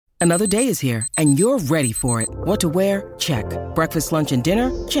Another day is here, and you're ready for it. What to wear? Check. Breakfast, lunch, and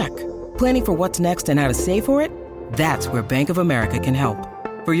dinner? Check. Planning for what's next and how to save for it? That's where Bank of America can help.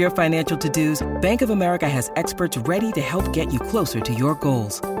 For your financial to-dos, Bank of America has experts ready to help get you closer to your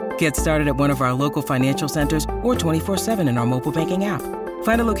goals. Get started at one of our local financial centers or 24/7 in our mobile banking app.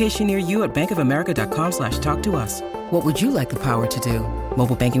 Find a location near you at bankofamerica.com/talktous. What would you like the power to do?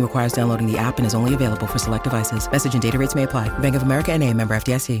 Mobile banking requires downloading the app and is only available for select devices. Message and data rates may apply. Bank of America N.A., member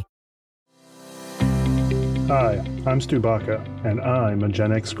FDIC. Hi, I'm Stu Baca, and I'm a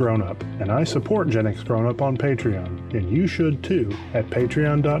Gen X grown-up, and I support Gen X grown-up on Patreon, and you should too at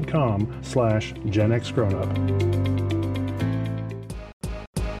patreon.com/Gen X grownup.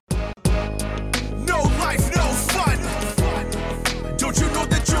 No life, no fun. Don't you know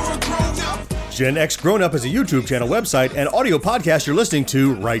that you're a grown-up? Gen X Grown Up is a YouTube channel, website, and audio podcast you're listening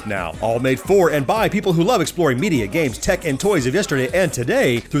to right now. All made for and by people who love exploring media, games, tech, and toys of yesterday and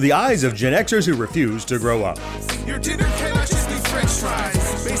today through the eyes of Gen Xers who refuse to grow up. Your dinner cannot just be French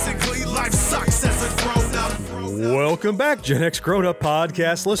fries. Basically, life sucks as a grown-up. Welcome back, Gen X Grown Up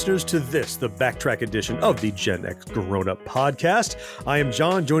podcast listeners, to this, the backtrack edition of the Gen X Grown Up podcast. I am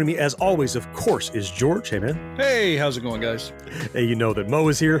John. Joining me, as always, of course, is George. Hey, man. Hey, how's it going, guys? Hey, you know that Mo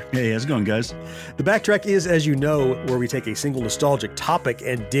is here. Hey, how's it going, guys? The backtrack is, as you know, where we take a single nostalgic topic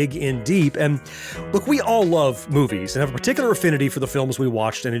and dig in deep. And look, we all love movies and have a particular affinity for the films we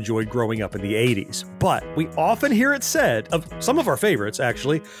watched and enjoyed growing up in the 80s. But we often hear it said, of some of our favorites,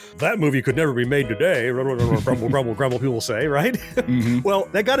 actually, that movie could never be made today. Grumble, grumble, people say, right? Mm-hmm. Well,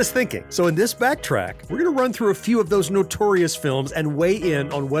 that got us thinking. So in this backtrack, we're going to run through a few of those notorious films and weigh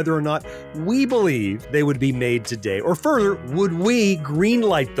in on whether or not we believe they would be made today. Or further, would we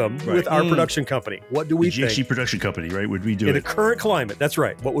greenlight them with our production company? What do we think? GHC production company, right? Would we do in the current climate? That's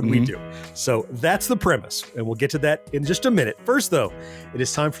right. What would we do? So that's the premise, and we'll get to that in just a minute. First, though, it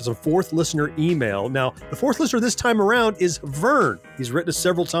is time for some fourth listener email. Now, the fourth listener this time around is Vern. He's written us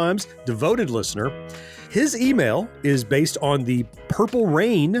several times, devoted listener. His email is based on the Purple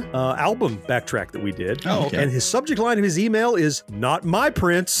Rain album backtrack that we did. Oh, okay. And his subject line of his email is, "Not my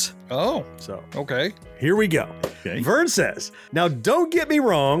Prince." Oh, So okay. here we go. Okay. Vern says, "Now, don't get me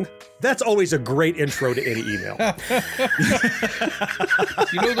wrong. That's always a great intro to any email."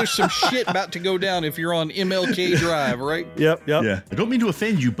 You know there's some shit about to go down if you're on MLK Drive, right? Yep. Yeah. I don't mean to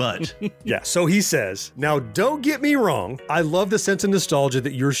offend you, but Yeah, so he says, "Now, don't get me wrong. I love the sense of nostalgia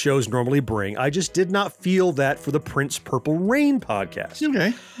that your shows normally bring. I just did not feel that for the Prince Purple Rain podcast.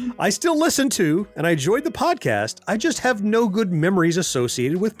 okay. I still listen to, and I enjoyed the podcast. I just have no good memories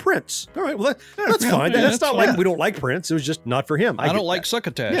associated with Prince." All right, well, that's fine. yeah, That's that's not fine. like we don't like Prince. It was just not for him. I get don't like that.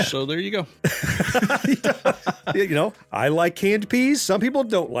 succotash, so there you go. You know, I like canned peas. Some people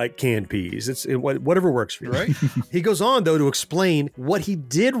don't like canned peas. It's whatever works for you. Right? He goes on, though, to explain what he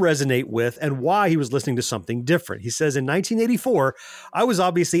did resonate with and why he was listening to something different. He says, "In 1984, I was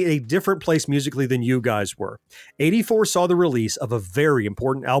obviously in a different place musically than you guys were. 84 saw the release of a very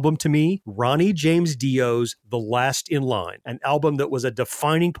important album to me, Ronnie James Dio's The Last in Line, an album that was a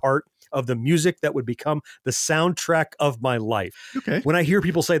defining part of the music that would become the soundtrack of my life." Okay. When I hear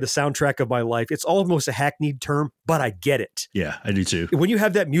people say the soundtrack of my life, it's almost a hackneyed term, but I get it. Yeah, I do too. When you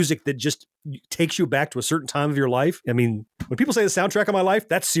have that music that just takes you back to a certain time of your life, I mean, when people say the soundtrack of my life,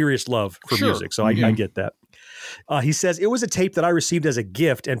 that's serious love for Sure. music. So I get that. He says, "It was a tape that I received as a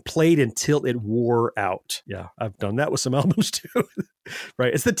gift and played until it wore out." Yeah, I've done that with some albums too.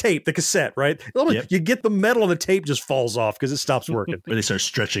 Right? It's the tape, the cassette, right? Yep. You get the metal and the tape just falls off because it stops working. Where they start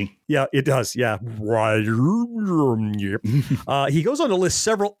stretching. Yeah, it does. Yeah. He goes on to list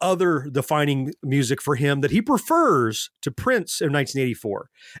several other defining music for him that he prefers to Prince in 1984.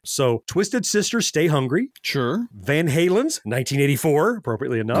 So Twisted Sister, Stay Hungry. Sure. Van Halen's 1984,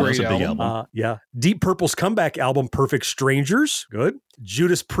 appropriately enough. Great That's a big album. album. Yeah. Deep Purple's comeback album, Perfect Strangers. Good.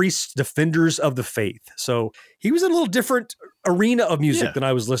 Judas Priest's Defenders of the Faith. So he was in a little different arena of music Yeah. than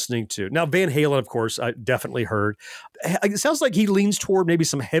I was listening to. Now, Van Halen, of course, I definitely heard. It sounds like he leans toward maybe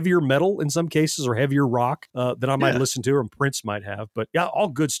some heavier metal in some cases or heavier rock that I might listen to or Prince might have. But yeah, all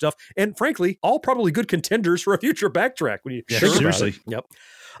good stuff. And frankly, all probably good contenders for a future backtrack when you think about seriously. it. Yep.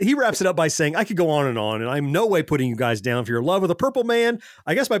 He wraps it up by saying, "I could go on, and I'm no way putting you guys down for your love of the Purple Man.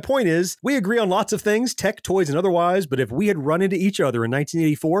 I guess my point is, we agree on lots of things, tech, toys, and otherwise, but if we had run into each other in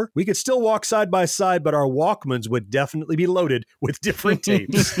 1984, we could still walk side by side, but our Walkmans would definitely be loaded with different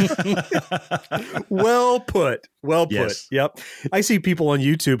tapes." Well put. Well put. Yes. Yep. I see people on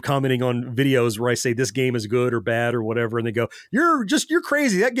YouTube commenting on videos where I say this game is good or bad or whatever, and they go, you're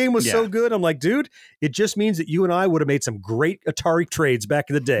crazy. That game was so good. I'm like, dude, it just means that you and I would have made some great Atari trades back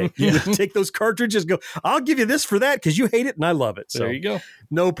in the day. You take those cartridges, go, I'll give you this for that because you hate it and I love it. So There you go.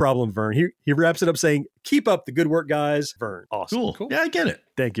 no problem, Vern. He wraps it up saying, keep up the good work, guys. Vern, awesome. Cool. Yeah, I get it.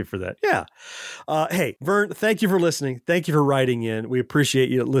 Thank you for that. Yeah. Hey, Vern, thank you for listening. Thank you for writing in. We appreciate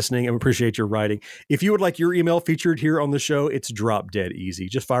you listening and we appreciate your writing. If you would like your email featured here on the show, it's drop dead easy.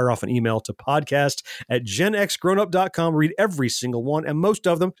 Just fire off an email to podcast@genxgrownup.com. Read every single one, and most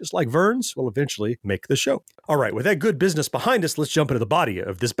of them, just like Vern's, will eventually make the show. All right, with that good business behind us, let's jump into the body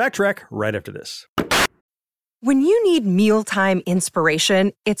of this backtrack right after this. When you need mealtime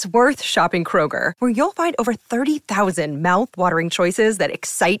inspiration, it's worth shopping Kroger, where you'll find over 30,000 mouth-watering choices that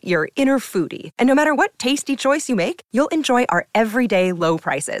excite your inner foodie. And no matter what tasty choice you make, you'll enjoy our everyday low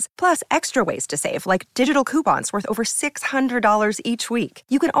prices, plus extra ways to save, like digital coupons worth over $600 each week.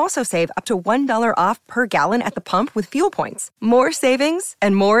 You can also save up to $1 off per gallon at the pump with fuel points. More savings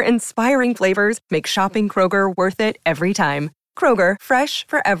and more inspiring flavors make shopping Kroger worth it every time. Kroger, fresh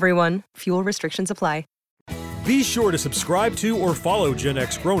for everyone. Fuel restrictions apply. Be sure to subscribe to or follow Gen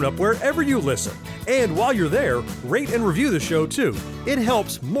X Grown Up wherever you listen. And while you're there, rate and review the show too. It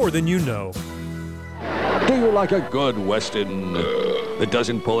helps more than you know. Do you like a good Western that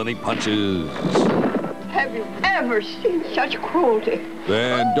doesn't pull any punches? Have you ever seen such cruelty?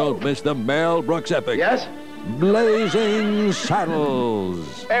 Then don't miss the Mel Brooks epic. Yes? Blazing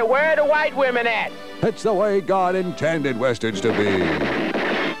Saddles. Hey, where are the white women at? It's the way God intended Westerns to be.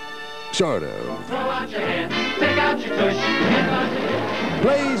 Sort of. Throw out your hand, take out your tush.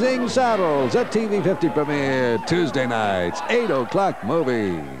 Blazing Saddles, a TV 50 premiere, Tuesday nights, 8 o'clock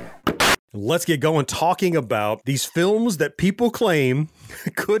movie. Let's get going talking about these films that people claim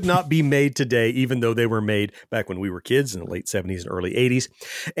could not be made today, even though they were made back when we were kids in the late 70s and early 80s.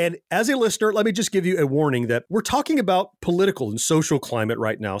 And as a listener, let me just give you a warning that we're talking about political and social climate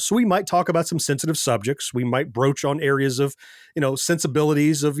right now. So we might talk about some sensitive subjects. We might broach on areas of,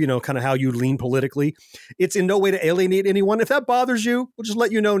 sensibilities of, kind of how you lean politically. It's in no way to alienate anyone. If that bothers you, we'll just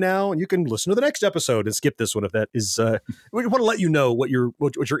let you know now, and you can listen to the next episode and skip this one if that is, we want to let you know what you're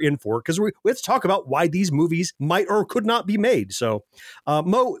in for, because we have to talk about why these movies might or could not be made. So,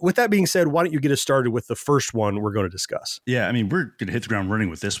 Mo, with that being said, why don't you get us started with the first one we're going to discuss? Yeah, I mean, we're going to hit the ground running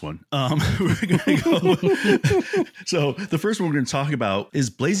with this one. We're going to go. So the first one we're going to talk about is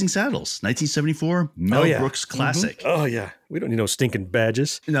Blazing Saddles, 1974, Mel Brooks classic. Mm-hmm. Oh, yeah. We don't need no stinking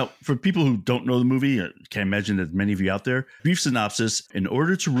badges. Now, for people who don't know the movie, I can't imagine that many of you out there. Brief synopsis: in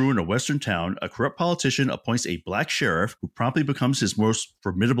order to ruin a Western town, a corrupt politician appoints a black sheriff who promptly becomes his most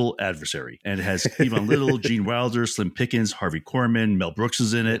formidable adversary. And it has Cleavon Little, Gene Wilder, Slim Pickens, Harvey Korman, Mel Brooks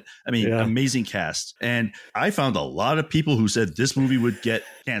is in it. I mean, amazing cast. And I found a lot of people who said this movie would get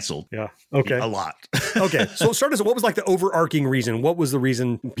canceled. Yeah. Okay. A lot. Okay. So start us. What was like the overarching reason? What was the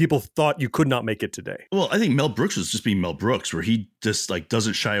reason people thought you could not make it today? Well, I think Mel Brooks was just being Mel Brooks, where he just like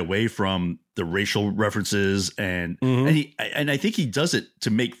doesn't shy away from the racial references and I think he does it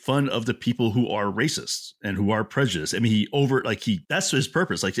to make fun of the people who are racist and who are prejudiced. I mean, that's his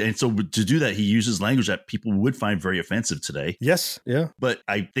purpose. And so to do that, he uses language that people would find very offensive today. Yes. Yeah. But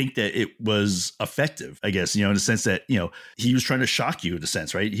I think that it was effective, I guess, in the sense that, he was trying to shock you in a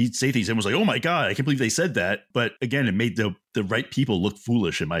sense, right? He'd say things and was like, oh my God, I can't believe they said that. But again, it made the right people look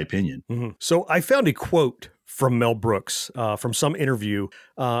foolish, in my opinion. Mm-hmm. So I found a quote from Mel Brooks from some interview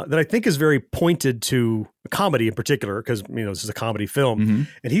that I think is very pointed to comedy in particular, because, this is a comedy film. Mm-hmm.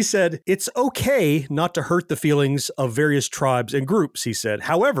 And he said, it's okay not to hurt the feelings of various tribes and groups, he said.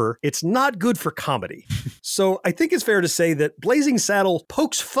 However, it's not good for comedy. So I think it's fair to say that Blazing Saddle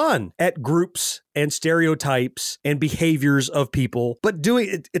pokes fun at groups and stereotypes and behaviors of people, but doing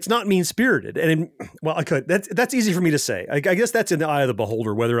it, it's not mean-spirited. And that's easy for me to say. I guess that's in the eye of the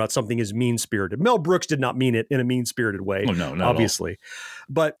beholder, whether or not something is mean-spirited. Mel Brooks did not mean it in a mean-spirited way, not obviously.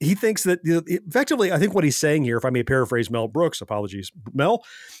 But he thinks that effectively, I think what he's saying here, if I may paraphrase Mel Brooks, apologies, Mel,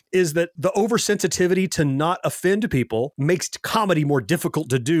 is that the oversensitivity to not offend people makes comedy more difficult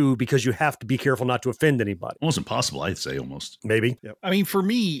to do because you have to be careful not to offend anybody. Almost impossible, I'd say, almost. Maybe. Yep. I mean, for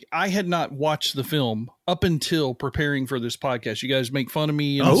me, I had not watched the film up until preparing for this podcast. You guys make fun of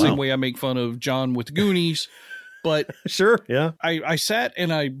me in the same way I make fun of John with Goonies. But sure, yeah. I sat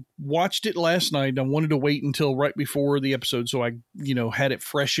and I watched it last night. I wanted to wait until right before the episode so I, had it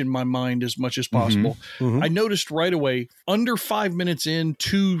fresh in my mind as much as possible. Mm-hmm. I noticed right away, under 5 minutes in,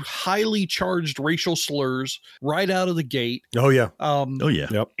 2 highly charged racial slurs right out of the gate. Oh, yeah.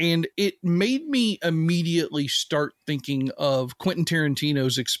 Yep. And it made me immediately start thinking of Quentin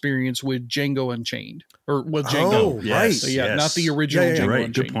Tarantino's experience with Django Unchained. Or with Django. Oh, right. So, not the original Django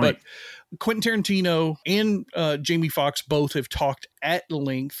Unchained. Good point. But Quentin Tarantino and Jamie Foxx both have talked at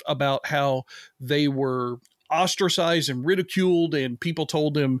length about how they were ostracized and ridiculed, and people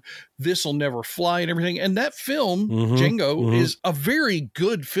told him this will never fly and everything. And that film, Django, is a very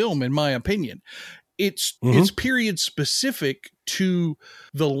good film, in my opinion. It's period specific to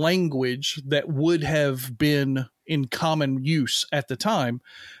the language that would have been in common use at the time.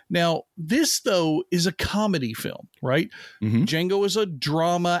 Now, this, though, is a comedy film, right? Django is a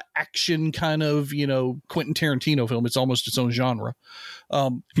drama, action kind of, Quentin Tarantino film. It's almost its own genre.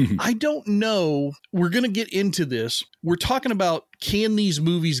 I don't know. We're going to get into this. We're talking about, can these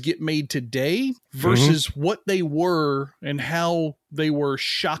movies get made today versus what they were and how they were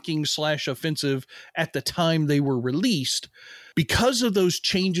shocking / offensive at the time they were released. Because of those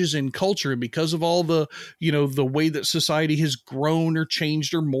changes in culture and because of all the, the way that society has grown or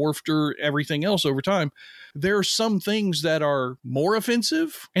changed or morphed or everything else over time, there are some things that are more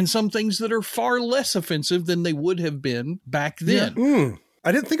offensive and some things that are far less offensive than they would have been back then. Yeah.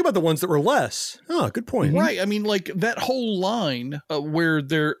 I didn't think about the ones that were less. Oh, good point. Right. I mean, like that whole line where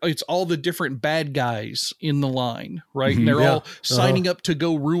it's all the different bad guys in the line, right? And they're all signing up to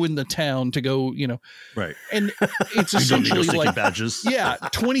go ruin the town, to go, Right. And it's essentially like badges.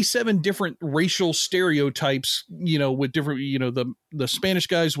 27 different racial stereotypes, with different, the Spanish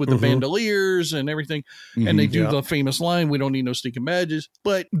guys with the bandoliers and everything. And they do the famous line, "We don't need no stinking badges."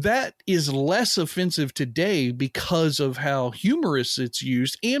 But that is less offensive today because of how humorous it's used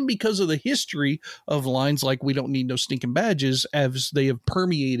and because of the history of lines like "We don't need no stinking badges" as they have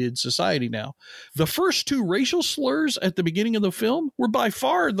permeated society now. The first two racial slurs at the beginning of the film were by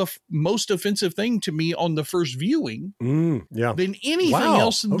far the most offensive thing to me on the first viewing than anything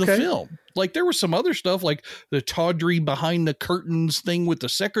else in the film. Like there was some other stuff like the tawdry behind the curtains thing with the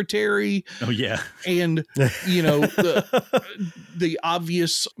secretary. Oh yeah. And the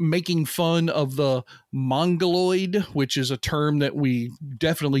obvious making fun of the mongoloid, which is a term that we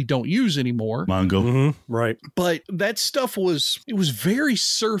definitely don't use anymore. Mongo. Right. But that stuff was very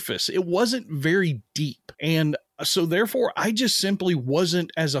surface. It wasn't very deep. And so therefore I just simply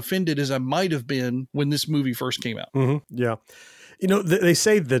wasn't as offended as I might have been when this movie first came out. Yeah. They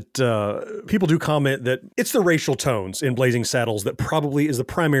say that people do comment that it's the racial tones in Blazing Saddles that probably is the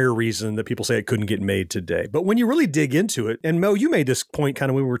primary reason that people say it couldn't get made today. But when you really dig into it, and Mel, you made this point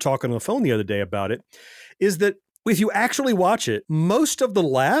kind of when we were talking on the phone the other day about it, is that if you actually watch it, most of the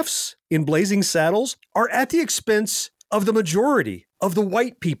laughs in Blazing Saddles are at the expense of the majority, of the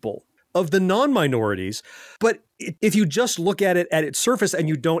white people, of the non-minorities. But if you just look at it at its surface and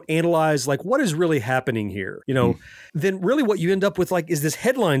you don't analyze like what is really happening here, then really what you end up with is this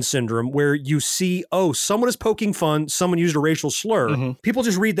headline syndrome where you see, someone is poking fun, someone used a racial slur. People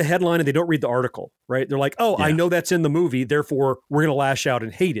just read the headline and they don't read the article, right? They're like, I know that's in the movie, therefore we're going to lash out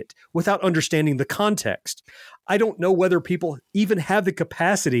and hate it without understanding the context. I don't know whether people even have the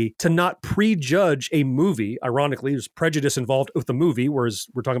capacity to not prejudge a movie. Ironically, there's prejudice involved with the movie, whereas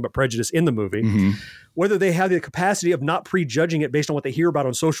we're talking about prejudice in the movie. Whether they have the capacity of not prejudging it based on what they hear about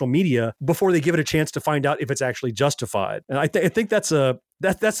on social media before they give it a chance to find out if it's actually justified. And I think that's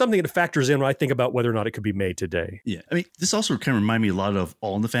something that factors in when I think about whether or not it could be made today. Yeah. I mean, this also kind of reminds me a lot of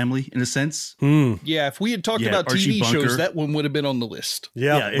All in the Family in a sense. Yeah. If we had talked about Archie TV Bunker. shows, that one would have been on the list.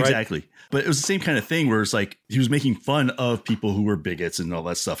 Yeah, exactly. But it was the same kind of thing where it's like he was making fun of people who were bigots and all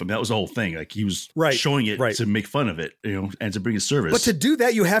that stuff. I mean, that was the whole thing. Like he was showing it to make fun of it, and to bring his service. But to do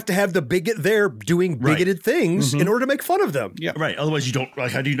that, you have to have the bigot there doing bigoted things in order to make fun of them. Yeah. Right. Otherwise you don't,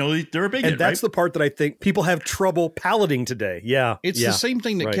 how do you know they're a bigot? And that's the part that I think people have trouble palating today. Yeah. It's the same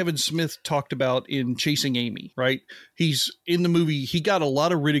thing that Kevin Smith talked about in Chasing Amy, right? He's in the movie. He got a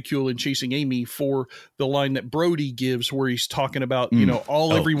lot of ridicule in Chasing Amy for the line that Brody gives where he's talking about,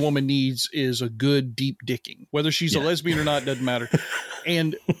 every woman needs is a good deep dicking, whether she's a lesbian or not, doesn't matter.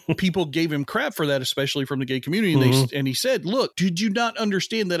 And people gave him crap for that, especially from the gay community. And he said, look, did you not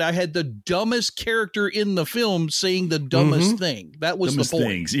understand that I had the dumbest character in the film saying the dumbest thing? That was dumbest the point.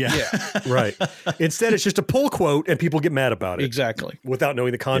 Things, yeah. Right. Instead, it's just a pull quote and people get mad about it. Exactly. Without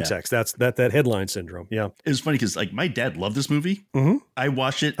knowing the context. That's that headline syndrome. Yeah. It was funny because my dad loved this movie. I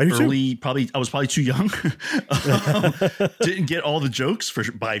watched it early. I was probably too young. Didn't get all the jokes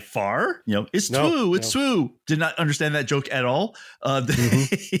by far. It's true. Did not understand that joke at all. But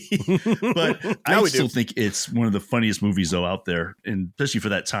I still think it's one of the funniest movies though out there, and especially for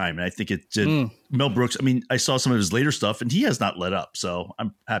that time. And I think it did. Mel Brooks, I mean, I saw some of his later stuff and he has not let up. So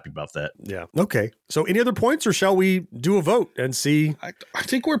I'm happy about that. Yeah. Okay. So any other points, or shall we do a vote and see? I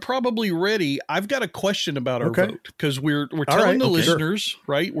think we're probably ready. I've got a question about our vote because we're telling the listeners,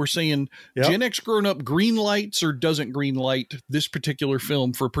 right? We're saying Gen X Grown Up green lights or doesn't green light this particular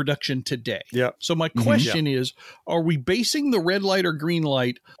film for production today. Yeah. So my question is, are we basing the red light or green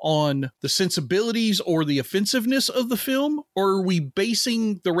light on the sensibilities or the offensiveness of the film, or are we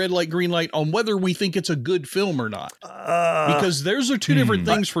basing the red light, green light on whether we think it's a good film or not? Because those are two different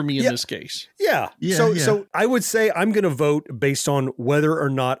things for me in this case. Yeah. So I would say I'm going to vote based on whether or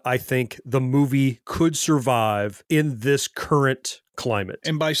not I think the movie could survive in this current climate.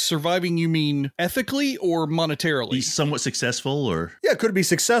 And by surviving, you mean ethically or monetarily? Be somewhat successful, or could it be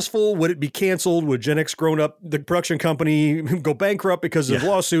successful? Would it be canceled? Would Gen X Grown Up, the production company, go bankrupt because of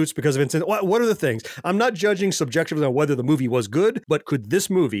lawsuits, because of incident? What are the things? I'm not judging subjectively on whether the movie was good, but could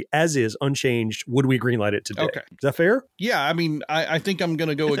this movie, as is, unchanged, would we greenlight it today? Okay. Is that fair? Yeah, I mean, I think I'm going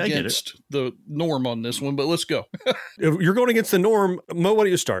to go against the norm on this one, but let's go. If you're going against the norm, Mo, why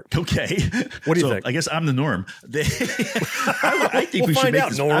don't you start? Okay. What do you think? I guess I'm the norm. I think we should make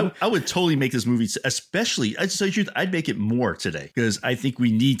this. I would totally make this movie, especially, I'd say I'd make it more today, because I think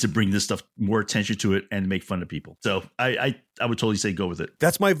we need to bring this stuff more attention to it and make fun of people. So I would totally say go with it.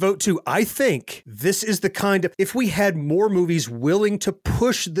 That's my vote too. I think this is the kind of, if we had more movies willing to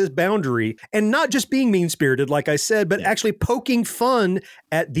push this boundary and not just being mean-spirited, like I said, but actually poking fun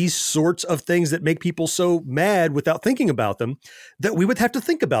at these sorts of things that make people so mad without thinking about them, that we would have to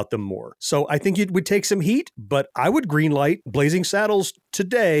think about them more. So I think it would take some heat, but I would greenlight Blazing Saddles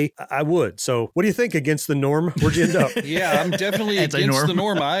today. I would. So what do you think against the norm? Where'd you end up? Yeah, I'm definitely against the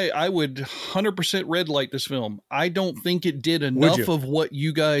norm. I would 100% red light this film. I don't think it did enough of what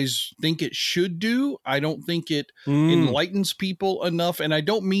you guys think it should do. I don't think it enlightens people enough. And I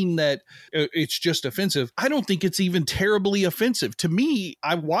don't mean that it's just offensive. I don't think it's even terribly offensive. To me,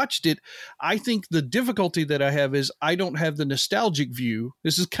 I watched it. I think the difficulty that I have is I don't have the nostalgic view.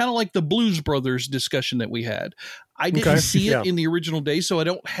 This is kind of like the Blues Brothers discussion that we had. I didn't see it in the original days, so I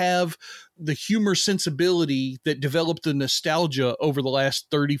don't have the humor sensibility that developed the nostalgia over the last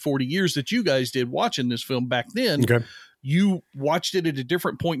 30, 40 years that you guys did watching this film back then. Okay. You watched it at a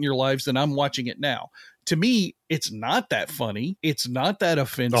different point in your lives than I'm watching it now. To me, it's not that funny. It's not that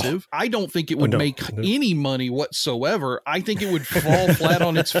offensive. I don't think it would make any money whatsoever. I think it would fall flat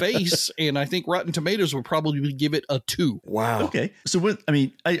on its face, and I think Rotten Tomatoes would probably give it a 2. Wow. Okay. So I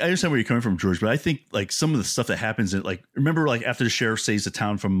understand where you're coming from, George, but I think like some of the stuff that happens in, like, remember like after the sheriff saves the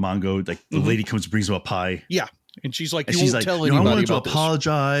town from Mongo, like the lady comes and brings him a pie. Yeah. And she's like, you won't tell anybody I wanted to about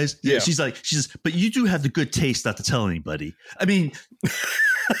apologize. Yeah. She says, but you do have the good taste not to tell anybody. I mean,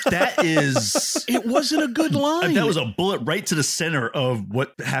 that is... It wasn't a good line. That was a bullet right to the center of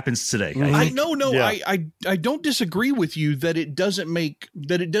what happens today. I don't disagree with you that it doesn't make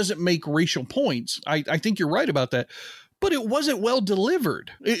racial points. I think you're right about that. But it wasn't well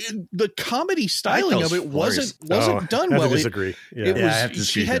delivered. The comedy styling of it wasn't done well. I disagree.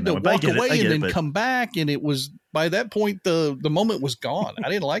 She had to walk away and then come back, and it was, by that point, the moment was gone. I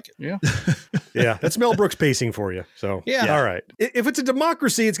didn't like it. Yeah. Yeah, that's Mel Brooks pacing for you. So, all right. If it's a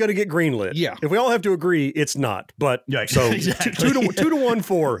democracy, it's going to get greenlit. Yeah. If we all have to agree, it's not. But so exactly. 2 to 1,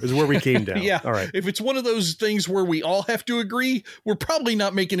 4 is where we came down. Yeah. All right. If it's one of those things where we all have to agree, we're probably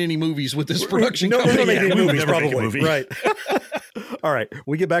not making any movies with this production company. We're not making any movies, probably. Make a movie. Right. All right. When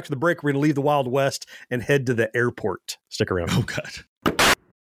we get back to the break, we're going to leave the Wild West and head to the airport. Stick around. Oh, God.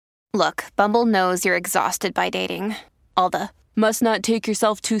 Look, Bumble knows you're exhausted by dating. All the must not take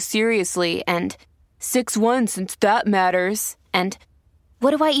yourself too seriously and 6'1" since that matters. And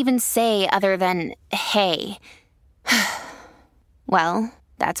what do I even say other than hey? Well,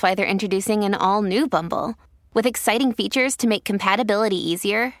 that's why they're introducing an all-new Bumble with exciting features to make compatibility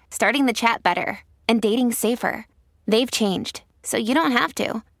easier, starting the chat better, and dating safer. They've changed, so you don't have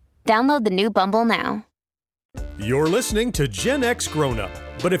to. Download the new Bumble now. You're listening to Gen X Grown Up.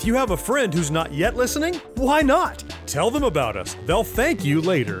 But if you have a friend who's not yet listening, why not? Tell them about us. They'll thank you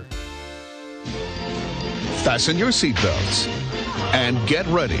later. Fasten your seatbelts and get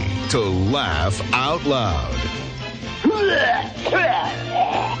ready to laugh out loud.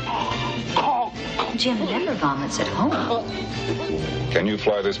 Jim never vomits at home. Can you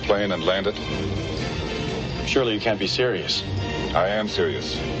fly this plane and land it? Surely you can't be serious. I am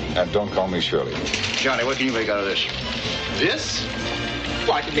serious. And don't call me Shirley. Johnny, what can you make out of this? This?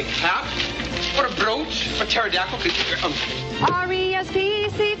 Well, I can make a cap, or a brooch, or pterodactyl.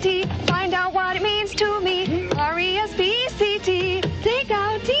 R-E-S-P-C-T, find out what it means to me. R-E-S-P-C-T, take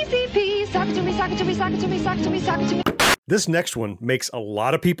out T-C-P, sock it to me, sock it to me, sock it to me, sock it to me, sock it to me. This next one makes a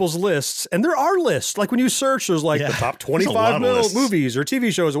lot of people's lists, and there are lists. Like when you search, there's like the top 25 movies or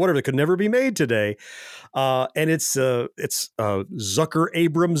TV shows or whatever that could never be made today. And it's Zucker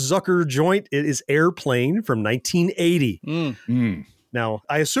Abrams Zucker joint. It is Airplane from 1980. Now,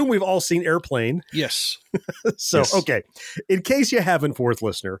 I assume we've all seen Airplane. Yes. So, Yes. okay, in case you haven't, fourth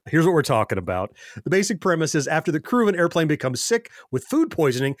listener, here's what we're talking about. The basic premise is after the crew of an airplane becomes sick with food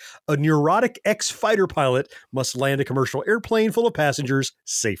poisoning, a neurotic ex-fighter pilot must land a commercial airplane full of passengers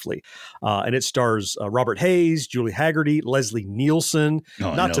safely. And it stars Robert Hayes, Julie Haggerty, Leslie Nielsen,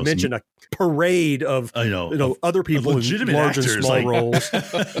 Oh, I not know, to it's mention a parade of other people in legitimate large and actors, small like- roles.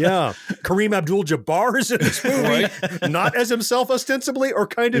 Yeah. Kareem Abdul-Jabbar is in this movie, not as himself ostensibly, or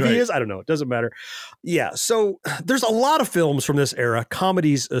kind of he Right. is. I don't know. It doesn't matter. Yeah. So there's a lot of films from this era,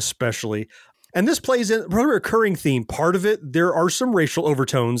 comedies especially. And this plays in a recurring theme. Part of it, there are some racial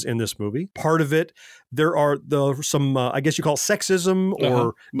overtones in this movie. Part of it, there are some, I guess you call it sexism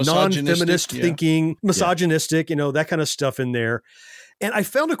or Misogynistic, non-feminist yeah. thinking, misogynistic, that kind of stuff in there. And I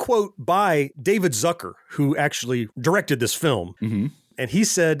found a quote by David Zucker, who actually directed this film. Mm-hmm. And he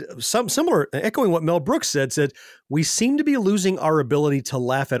said something similar, echoing what Mel Brooks said, we seem to be losing our ability to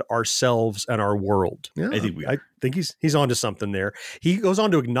laugh at ourselves and our world. Yeah, I think we are. I think he's onto something there. He goes on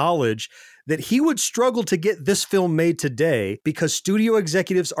to acknowledge that he would struggle to get this film made today because studio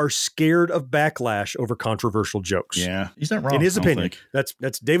executives are scared of backlash over controversial jokes. Yeah, he's not wrong. In his I don't opinion. think.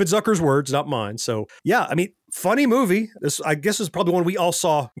 That's David Zucker's words, not mine. So yeah, I mean, funny movie. This, I guess, is probably one we all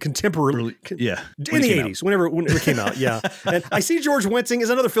saw contemporarily. Yeah, In the 80s, whenever it came out. Yeah. And I see George Wincing is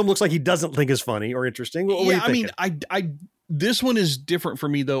another film looks like he doesn't think is funny or interesting. What are you I mean, thinking? this one is different for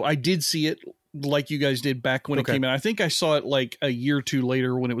me though. I did see it like you guys did back when it came out. I think I saw it like a year or two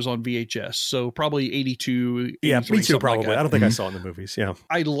later when it was on VHS. So probably 82. Yeah, 83, me too, probably. Like that. I don't think I saw it in the movies. Yeah.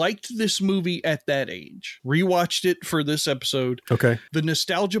 I liked this movie at that age. Rewatched it for this episode. Okay. The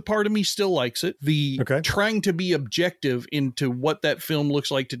nostalgia part of me still likes it. The trying to be objective into what that film looks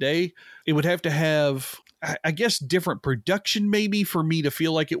like today, it would have to have, I guess, different production maybe for me to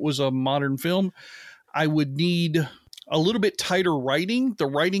feel like it was a modern film. I would need a little bit tighter writing. The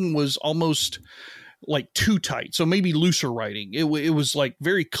writing was almost like too tight. So maybe looser writing. It was like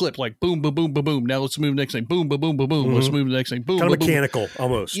very clipped, like boom, boom, boom, boom, boom. Now let's move to the next thing. Boom, boom, boom, boom, boom. Let's move to the next thing. Boom, Kind of boom, mechanical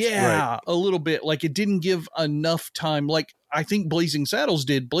almost. Yeah, Right. a little bit. Like it didn't give enough time. Like I think Blazing Saddles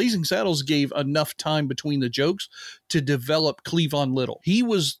did. Blazing Saddles gave enough time between the jokes to develop Cleavon Little. He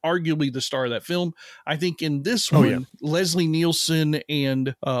was arguably the star of that film. I think in this one, Leslie Nielsen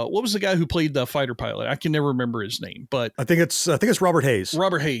and what was the guy who played the fighter pilot? I can never remember his name, but I think it's Robert Hayes.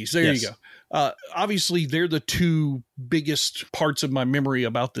 Robert Hayes. There Yes. you go. Obviously, they're the two biggest parts of my memory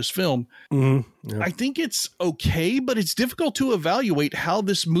about this film. Mm-hmm. Yeah. I think it's okay, but it's difficult to evaluate how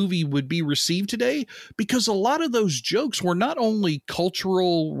this movie would be received today because a lot of those jokes were not only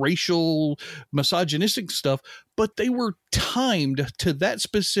cultural, racial, misogynistic stuff, but they were timed to that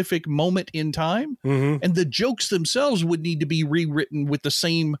specific moment in time. Mm-hmm. And the jokes themselves would need to be rewritten with the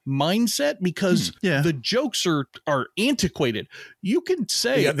same mindset because the jokes are antiquated. You can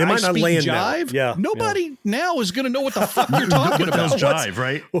say, they might I not speak land now. jive. Yeah, Nobody now is going to know what the fuck you're talking What the hell's about. jive,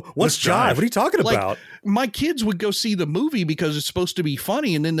 right? What's jive? What are you talking Like, about? my kids would go see the movie because it's supposed to be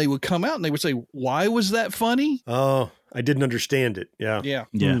funny, and then they would come out and they would say, "Why was that funny?" Oh, I didn't understand it. Yeah. Yeah.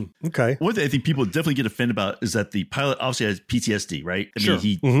 Yeah. Okay. One thing I think people definitely get offended about is that the pilot obviously has PTSD, right? I Sure.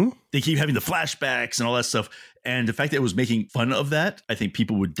 mean, they keep having the flashbacks and all that stuff. And the fact that it was making fun of that, I think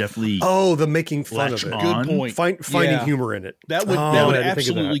people would definitely the making fun latch of it. on. Good point. Finding Yeah. humor in it. That would I didn't think of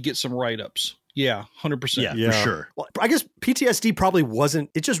absolutely that. get some write-ups. Yeah, 100%. Yeah, for sure. Well, I guess PTSD probably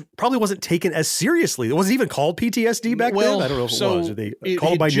wasn't taken as seriously. It wasn't even called PTSD back then. I don't know if it was. Did they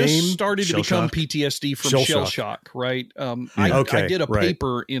call it by just name? started to Shell become shock? PTSD from Shell shell shock. shock, right? Okay, I did a right.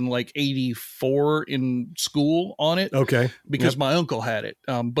 paper in like 84 in school on it. Okay. Because my uncle had it.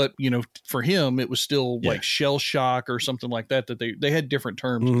 But for him, it was still like shell shock or something like that they had different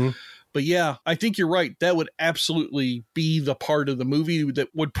terms. Mm-hmm. But yeah, I think you're right. That would absolutely be the part of the movie that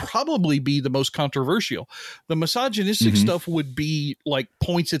would probably be the most controversial. The misogynistic stuff would be like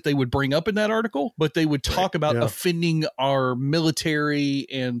points that they would bring up in that article, but they would talk about offending our military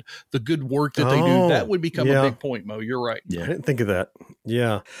and the good work that they do. That would become a big point, Mo. You're right. I didn't think of that.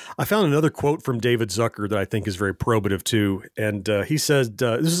 Yeah. I found another quote from David Zucker that I think is very probative too. And he said,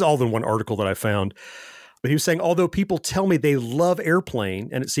 this is all in one article that I found. But he was saying, although people tell me they love Airplane,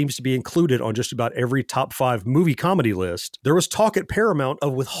 and it seems to be included on just about every top 5 movie comedy list, there was talk at Paramount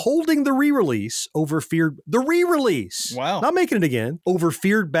of withholding the re-release over feared Wow. not making it again, over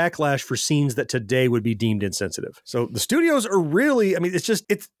feared backlash for scenes that today would be deemed insensitive. So the studios are really, I mean, it's just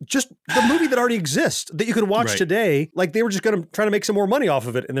the movie that already exists that you can watch Right. today. Like they were just going to try to make some more money off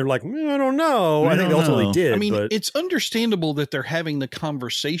of it, and they're like, I don't know. I think they ultimately did. I mean, but it's understandable that they're having the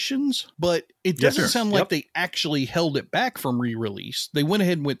conversations, but it doesn't sound like they actually held it back from re-release. They went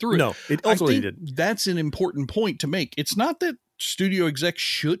ahead and went through it. No, it ultimately I think that's an important point to make. It's not that studio execs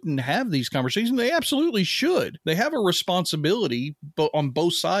shouldn't have these conversations. They absolutely should. They have a responsibility on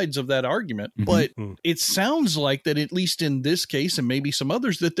both sides of that argument. But it sounds like that, at least in this case and maybe some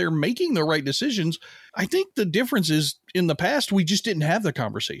others, that they're making the right decisions. I think the difference is, in the past, we just didn't have the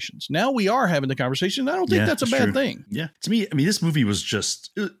conversations. Now we are having the conversation. I don't think that's a bad thing. Yeah. To me, I mean, this movie was just,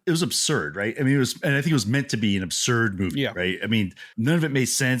 it was absurd, right? I mean, and I think it was meant to be an absurd movie, right? I mean, none of it made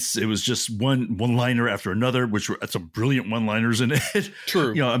sense. It was just one-liner after another, which were some brilliant one-liners in it. True.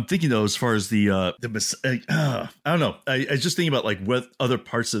 You know, I'm thinking though, as far as I don't know. I just think about like what other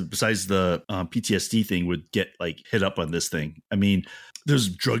parts of, besides the PTSD thing, would get like hit up on this thing. I mean, there's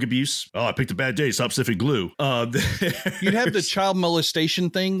drug abuse. Oh, I picked a bad day. Stop sniffing glue. You'd have the child molestation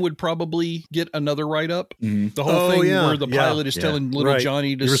thing would probably get another write-up. The whole thing where the pilot is telling little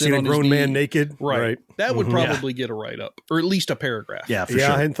Johnny to sit on his knee. You ever seen a grown man naked? Right. That would probably get a write-up, or at least a paragraph. Yeah, for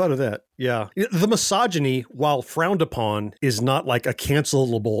sure. I hadn't thought of that. Yeah. The misogyny, while frowned upon, is not like a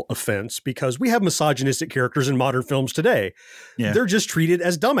cancelable offense, because we have misogynistic characters in modern films today. Yeah. They're just treated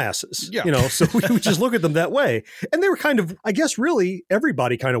as dumbasses. Yeah. You know, so we would just look at them that way. And they were kind of, I guess, really,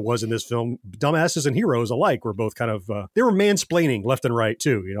 everybody kind of was in this film. Dumbasses and heroes alike were both kind of, they were mansplaining left and right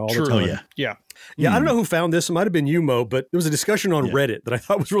too, you know, all the time. Yeah. Yeah, I don't know who found this. It might have been you, Mo, but there was a discussion on Reddit that I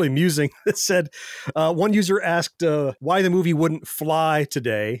thought was really amusing that said one user asked why the movie wouldn't fly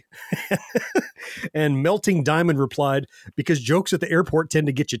today. And Melting Diamond replied, because jokes at the airport tend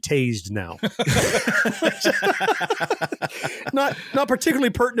to get you tased now. Not particularly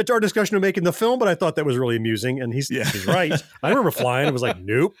pertinent to our discussion of making the film, but I thought that was really amusing. And he's right. I remember flying. It was like,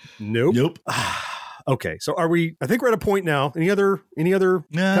 nope. Okay, so I think we're at a point now. Any other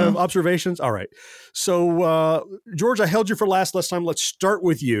kind of observations? All right. So, George, I held you for last time. Let's start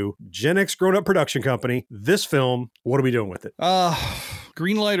with you. Gen X Grown Up Production Company. This film, what are we doing with it?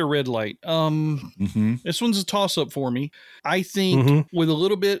 Green light or red light? This one's a toss-up for me. I think with a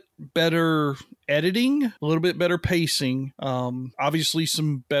little bit better editing, a little bit better pacing, obviously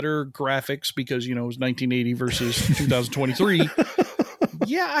some better graphics, because, you know, it was 1980 versus 2023.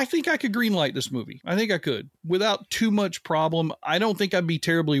 Yeah, I think I could greenlight this movie. I think I could without too much problem. I don't think I'd be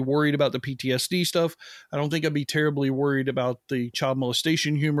terribly worried about the PTSD stuff. I don't think I'd be terribly worried about the child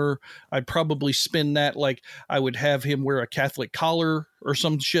molestation humor. I'd probably spin that like I would have him wear a Catholic collar or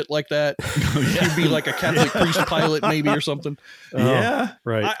some shit like that. He'd be like a Catholic priest pilot maybe or something.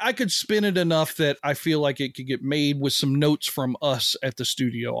 Right. I could spin it enough that I feel like it could get made with some notes from us at the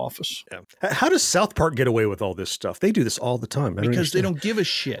studio office. Yeah. How does South Park get away with all this stuff? They do this all the time. Because they don't give a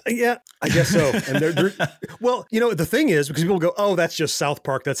shit. Yeah, I guess so. And they're well, you know, the thing is, because people go, oh, that's just South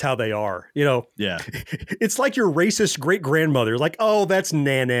Park. That's how they are. You know, it's like your racist great grandmother. Like, oh, that's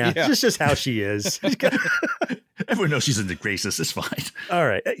Nana. Yeah. It's just how she is. Everyone knows she's into racist. It's fine. All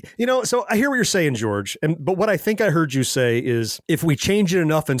right. You know, so I hear what you're saying, George. But what I think I heard you say is if we change it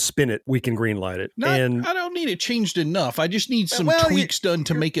enough and spin it, we can greenlight it. I don't need it changed enough. I just need some tweaks done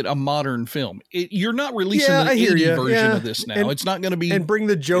to make it a modern film. You're not releasing an indie version of this now. It's not going to be... And bring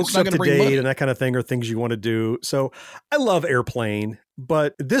the jokes up to date and that kind of thing are things you want to do. So I love Airplane.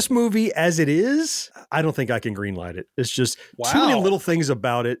 But this movie, as it is, I don't think I can greenlight it. It's just too many little things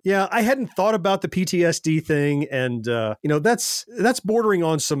about it. Yeah, I hadn't thought about the PTSD thing, and you know, that's bordering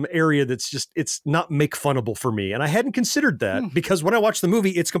on some area that's just, it's not make funnable for me. And I hadn't considered that because when I watch the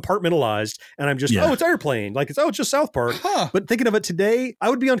movie, it's compartmentalized, and I'm just it's Airplane, like it's just South Park. But thinking of it today,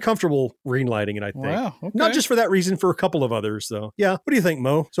 I would be uncomfortable greenlighting it. I think not just for that reason, for a couple of others though. Yeah, what do you think,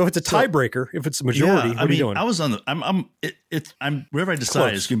 Mo? So if it's a tiebreaker, if it's a majority, what are you doing? I was on the I'm wherever I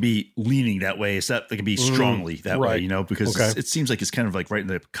decide it's going to be leaning that way. It's that it can be strongly that way, you know, because it seems like it's kind of like right in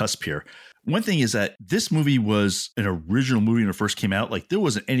the cusp here. One thing is that this movie was an original movie when it first came out. Like there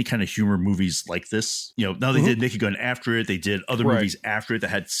wasn't any kind of humor movies like this. You know, now they did Naked Gun after it. They did other movies after it that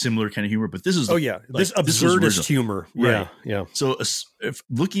had similar kind of humor. But this is this absurdist humor. Right. Yeah. So if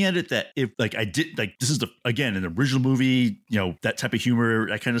looking at it, that if like I did like this is again an original movie, you know, that type of humor,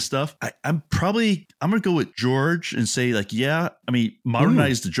 that kind of stuff. I'm gonna go with George and say like, I mean,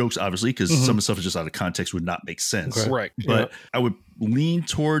 modernize the jokes obviously because some of the stuff is just out of context, would not make sense. Okay. Right. But I would lean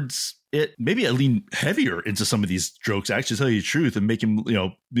towards it. Maybe I lean heavier into some of these jokes, actually, to tell you the truth, and make them, you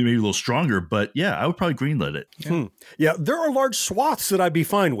know, maybe a little stronger. But yeah, I would probably greenlit it. Yeah, there are large swaths that I'd be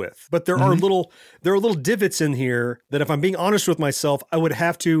fine with, but there are little divots in here that, if I'm being honest with myself, I would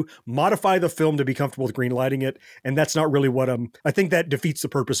have to modify the film to be comfortable with greenlighting it, and that's not really what I think that defeats the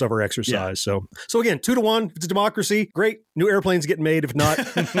purpose of our exercise. Yeah. So again, 2-1. If it's a democracy, great. New airplanes getting made. If not,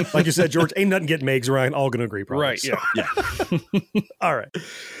 like you said, George, ain't nothing getting made. We're all going to agree, probably. Right. So. Yeah. All right.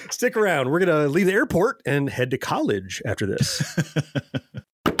 Stick around. We're going to leave the airport and head to college after this.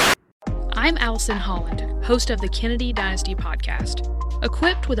 I'm Allison Holland, host of the Kennedy Dynasty podcast.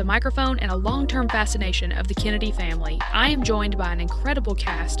 Equipped with a microphone and a long-term fascination of the Kennedy family, I am joined by an incredible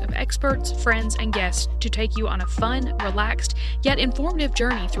cast of experts, friends, and guests to take you on a fun, relaxed, yet informative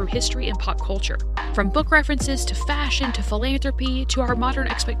journey through history and pop culture. From book references to fashion to philanthropy to our modern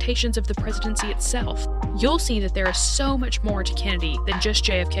expectations of the presidency itself, you'll see that there is so much more to Kennedy than just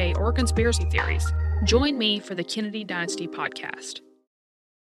JFK or conspiracy theories. Join me for the Kennedy Dynasty podcast.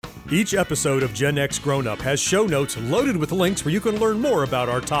 Each episode of Gen X Grown Up has show notes loaded with links where you can learn more about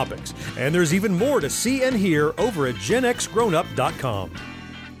our topics. And there's even more to see and hear over at genxgrownup.com.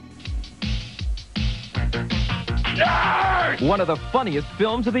 One of the funniest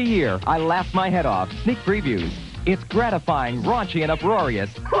films of the year. I laughed my head off. Sneak previews. It's gratifying, raunchy, and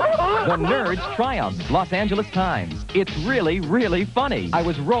uproarious. The Nerds Triumph. Los Angeles Times. It's really, really funny. I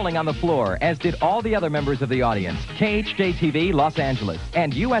was rolling on the floor, as did all the other members of the audience. KHJ-TV, Los Angeles.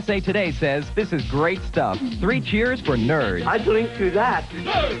 And USA Today says this is great stuff. 3 cheers for Nerds. I'd link to that.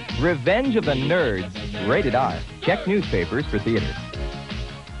 Revenge of the Nerds. Rated R. Check newspapers for theaters.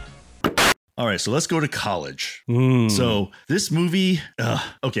 All right, so let's go to college. So this movie,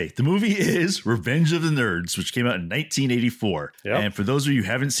 the movie is Revenge of the Nerds, which came out in 1984. Yep. And for those of you who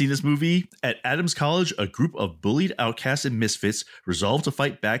haven't seen this movie, at Adams College, a group of bullied outcasts and misfits resolved to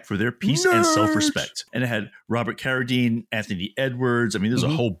fight back for their peace and self-respect. And it had Robert Carradine, Anthony Edwards. I mean, there's a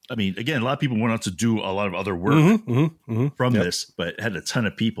whole, again, a lot of people went on to do a lot of other work from this, but it had a ton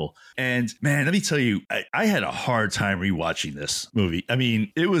of people. And man, let me tell you, I had a hard time rewatching this movie. I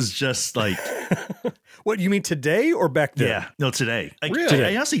mean, it was just like... What, you mean today or back then? Yeah, no, today. Really?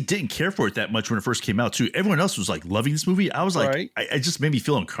 I honestly didn't care for it that much when it first came out, too. Everyone else was like loving this movie. I was like, I just made me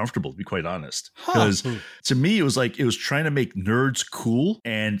feel uncomfortable, to be quite honest. Because to me, it was like it was trying to make nerds cool,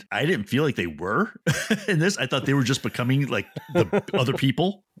 and I didn't feel like they were in this. I thought they were just becoming like the other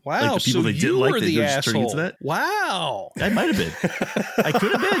people. Wow, like the people so they didn't you like, were they the were just turning into asshole. that. Wow. I might have been. I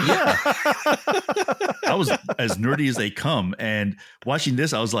could have been, yeah. I was as nerdy as they come. And watching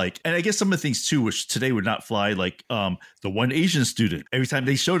this, I was like, and I guess some of the things too, which today would not fly, like the one Asian student. Every time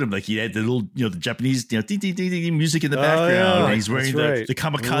they showed him, like he had the little, the Japanese, ding, ding, ding, ding, music in the background. And he's wearing the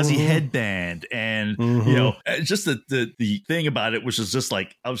kamikaze headband. And, just the thing about it, which is just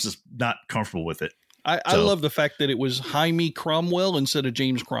like, I was just not comfortable with it. I love the fact that it was Jaime Cromwell instead of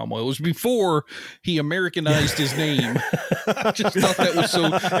James Cromwell. It was before he Americanized his name. I just thought that was so.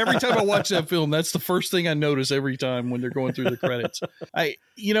 Every time I watch that film, that's the first thing I notice every time when they're going through the credits. I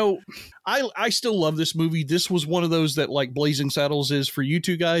still love this movie. This was one of those that, like Blazing Saddles is for you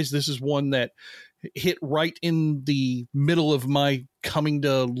two guys. This is one that hit right in the middle of my coming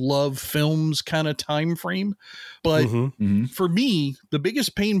to love films kind of time frame. But for me, the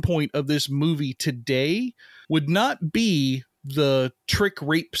biggest pain point of this movie today would not be the trick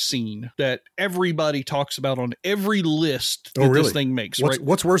rape scene that everybody talks about on every list that this thing makes.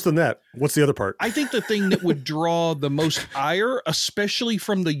 What's worse than that? What's the other part? I think the thing that would draw the most ire, especially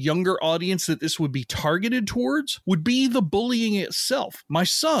from the younger audience that this would be targeted towards, would be the bullying itself. My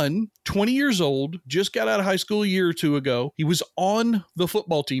son, 20 years old, just got out of high school a year or two ago. He was on the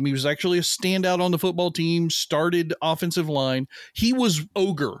football team. He was actually a standout on the football team, started offensive line. He was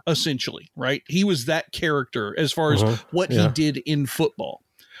Ogre, essentially, right? He was that character as far as what he did in football.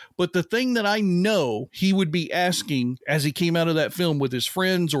 But the thing that I know he would be asking as he came out of that film with his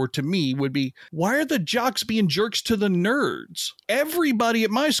friends or to me would be, why are the jocks being jerks to the nerds? Everybody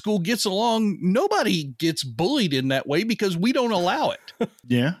at my school gets along. Nobody gets bullied in that way because we don't allow it.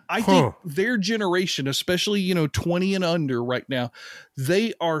 Yeah. I think their generation, especially, 20 and under right now,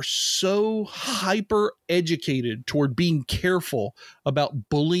 they are so hyper educated toward being careful about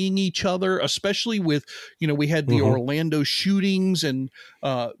bullying each other, especially with, we had the Orlando shootings and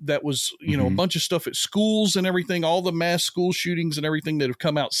that was, a bunch of stuff at schools and everything, all the mass school shootings and everything that have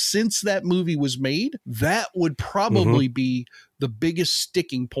come out since that movie was made. That would probably be the biggest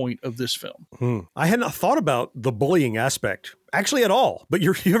sticking point of this film. I had not thought about the bullying aspect actually at all, but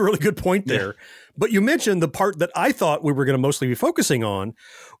you have a really good point there. Yeah. But you mentioned the part that I thought we were going to mostly be focusing on,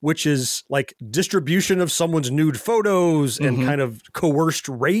 which is like distribution of someone's nude photos and kind of coerced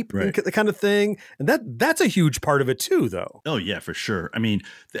rape and the kind of thing. And that's a huge part of it too, though. Oh yeah, for sure. I mean,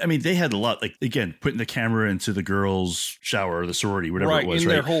 they had a lot, like, again, putting the camera into the girls' shower or the sorority, whatever it was, in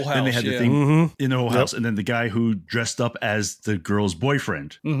their whole house. Then they had the thing in their whole house. And then the guy who dressed up as the girl's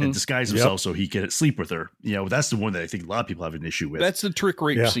boyfriend and disguised himself so he could sleep with her. That's the one that I think a lot of people have an issue with. That's the trick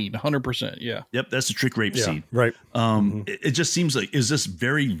rape scene, 100%. Yeah. Yep, that's the trick rape scene. Right. It just seems like, is this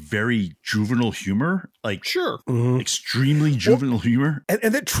very, very juvenile humor? Like, sure. Extremely juvenile humor.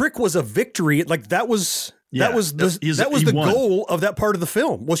 And that trick was a victory. Like, that was That was the goal of that part of the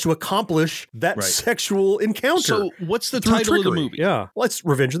film, was to accomplish that sexual encounter. So what's the title of the movie? Yeah. Well, it's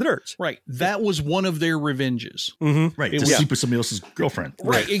Revenge of the Nerds. Right. That was one of their revenges. Mm-hmm. Right. To sleep with somebody else's girlfriend.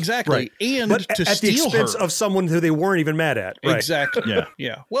 Right. Exactly. Right. And but to at steal the expense her. of someone who they weren't even mad at. Right. Exactly. Yeah.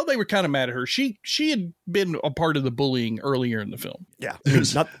 Yeah. Well, they were kind of mad at her. She had been a part of the bullying earlier in the film. Yeah. I mean,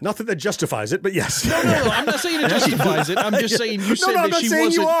 not that justifies it, but yes. No. I'm not saying it justifies it. I'm just saying you said I'm that not she saying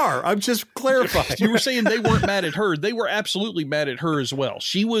wasn't. you are. I'm just clarifying. You were saying they weren't mad at her. They were absolutely mad at her as well.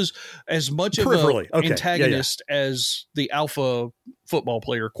 She was as much of an antagonist as the alpha football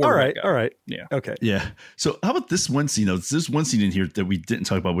player quarterback. All right. Yeah. Okay. Yeah. So how about this one scene? There's one scene in here that we didn't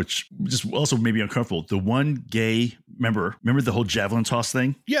talk about, which just also made me uncomfortable. The one gay, remember the whole javelin toss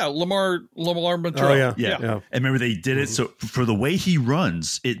thing? Yeah. Lamar Montrell. Oh, yeah. And remember they did it. So for the way he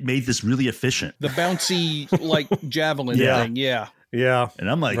runs, it made this really efficient. The bouncy like javelin thing. Yeah. Yeah. And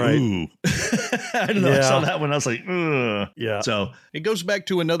I'm like, ooh. I don't know. Yeah. I saw that one. I was like, ugh. Yeah. So it goes back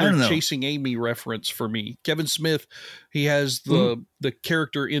to another Chasing Amy reference for me. Kevin Smith, he has the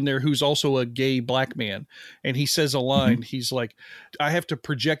character in there who's also a gay black man. And he says a line. He's like, I have to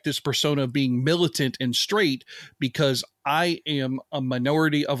project this persona of being militant and straight because I am a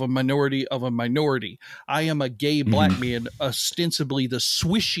minority of a minority of a minority. I am a gay black man, ostensibly the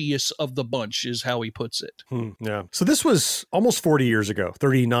swishiest of the bunch is how he puts it. Yeah. So this was almost 40 years ago,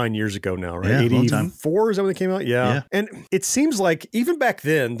 39 years ago now, right? Yeah, 84 is that when it came out? Yeah. And it seems like even back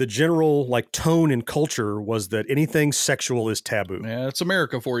then, the general like tone and culture was that anything sexual is taboo. Yeah, it's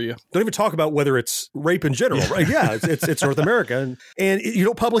America for you. Don't even talk about whether it's rape in general, right? Yeah, it's North America. And you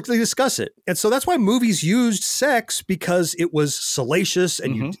don't publicly discuss it. And so that's why movies used sex, because it was salacious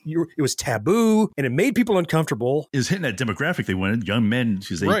and it was taboo and it made people uncomfortable. It was hitting that demographic they wanted, young men.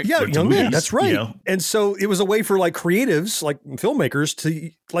 Right. Yeah, young men. That's right. You know? And so it was a way for like creatives, like filmmakers,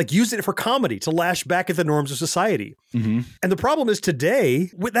 to like use it for comedy, to lash back at the norms of society. And the problem is today,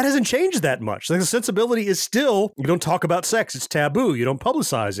 that hasn't changed that much. Like the sensibility is still, you don't talk about sex. It's taboo. You don't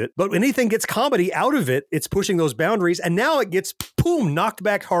publicize it. But when anything gets comedy out of it, it's pushing those boundaries. And now it gets, boom, knocked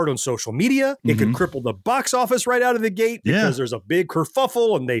back hard on social media. It could cripple the box office right out of the gate because there's a big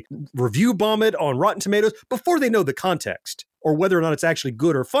kerfuffle and they review bomb it on Rotten Tomatoes before they know the context or whether or not it's actually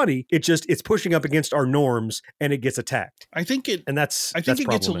good or funny. It's pushing up against our norms and it gets attacked. I think it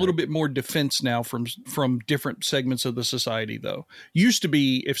gets a little bit more defense now from different segments of the society, though. Used to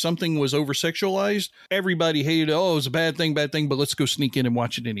be, if something was over sexualized, everybody hated it. Oh, it was a bad thing, but let's go sneak in and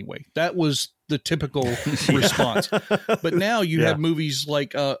watch it anyway. That was the typical response. But now you have movies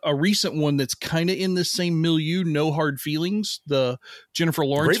like a recent one that's kind of in the same milieu, No Hard Feelings, the Jennifer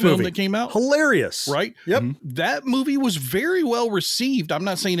Lawrence film that came out. Hilarious. Right? Yep. That movie was very well received. I'm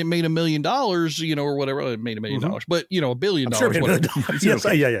not saying it made $1 million, or whatever. It made $1 million, but $1 billion. Sure, yes,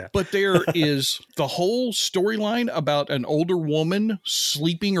 yeah. But there is the whole storyline about an older woman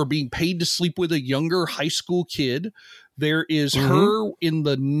sleeping or being paid to sleep with a younger high school kid. There is her in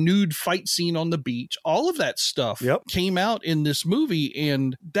the nude fight scene on the beach. All of that stuff came out in this movie,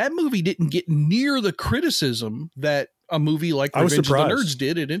 and that movie didn't get near the criticism that a movie like Revenge of the Nerds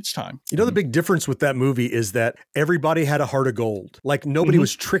did at its time. You know, the big difference with that movie is that everybody had a heart of gold. Like nobody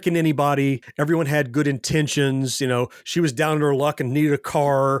was tricking anybody. Everyone had good intentions. You know, she was down to her luck and needed a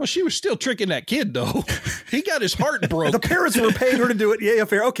car. Well, she was still tricking that kid though. He got his heart broke. The parents were paying her to do it. Yeah,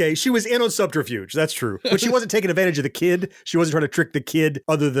 fair. Okay. She was in on subterfuge. That's true. But she wasn't taking advantage of the kid. She wasn't trying to trick the kid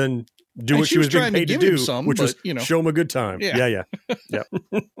other than do what she was being paid to do, which was show him a good time. Yeah.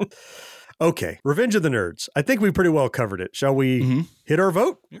 Okay, Revenge of the Nerds. I think we pretty well covered it. Shall we hit our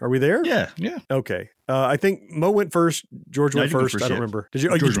vote? Are we there? Yeah. Okay. I think Mo went first. George went first. I don't remember. Did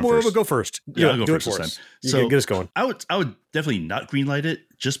you? George went first. Go first. Yeah, I'll go do first it for this us. time. So get us going. I would definitely not greenlight it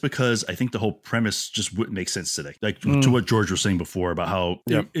just because I think the whole premise just wouldn't make sense today. Like to what George was saying before about how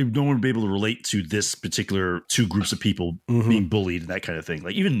no one would be able to relate to this particular two groups of people being bullied and that kind of thing.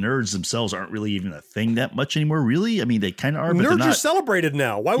 Like even nerds themselves aren't really even a thing that much anymore, really. I mean, they kind of are, but nerds are celebrated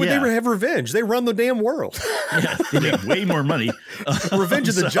now. Why would they ever have revenge? They run the damn world. They make way more money. Revenge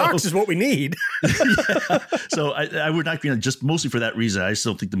of the jocks is what we need. So I would not greenlight just mostly for that reason. I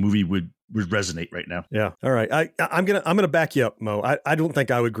still think the movie would resonate right now. Yeah. All right. I'm gonna back you up, Mo. I don't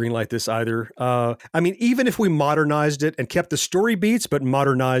think I would greenlight this either. I mean, even if we modernized it and kept the story beats, but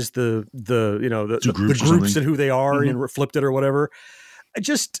modernized the groups and who they are and flipped it or whatever,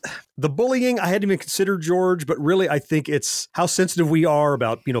 the bullying, I hadn't even considered, George, but really I think it's how sensitive we are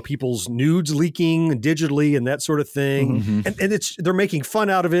about, people's nudes leaking digitally and that sort of thing. Mm-hmm. And they're making fun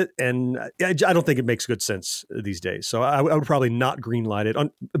out of it. And I don't think it makes good sense these days. So I would probably not greenlight it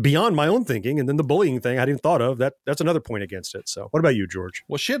beyond my own thinking. And then the bullying thing I didn't thought of, that's another point against it. So what about you, George?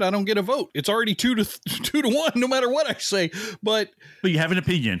 Well, shit, I don't get a vote. It's already 2-1, no matter what I say. But you have an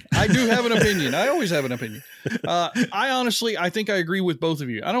opinion. I do have an opinion. I always have an opinion. I think I agree with both of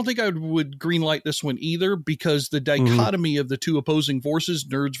you. I don't think I would greenlight this one either, because the dichotomy of the two opposing forces,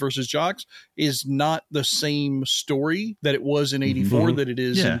 nerds versus jocks, is not the same story that it was in 84 that it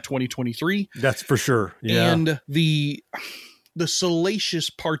is in 2023. That's for sure. Yeah. And the salacious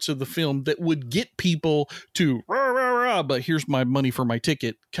parts of the film that would get people to rah, rah, rah, but here's my money for my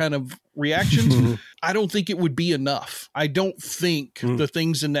ticket kind of reactions. I don't think it would be enough. I don't think the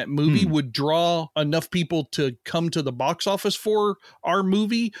things in that movie would draw enough people to come to the box office for our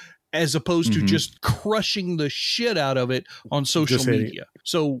movie, as opposed to just crushing the shit out of it on social media.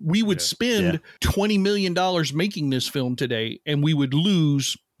 So we would spend $20 million making this film today, and we would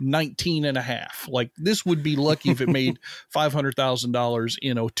lose 19.5. Like, this would be lucky if it made $500,000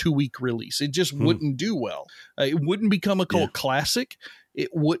 in a 2-week release. It just wouldn't do well. It wouldn't become a cult classic.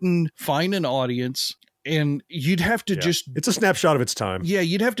 It wouldn't find an audience. And you'd have to it's a snapshot of its time. Yeah,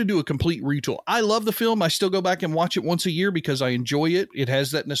 you'd have to do a complete retool. I love the film. I still go back and watch it once a year because I enjoy it. It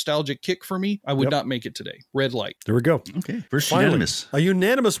has that nostalgic kick for me. I would not make it today. Red light. There we go. Okay. First unanimous. A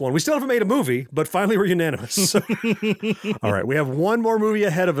unanimous one. We still haven't made a movie, but finally we're unanimous. All right. We have one more movie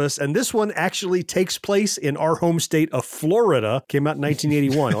ahead of us, and this one actually takes place in our home state of Florida. Came out in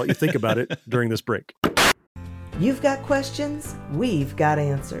 1981. I'll let you think about it during this break. You've got questions. We've got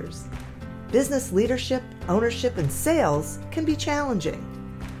answers. Business leadership, ownership, and sales can be challenging.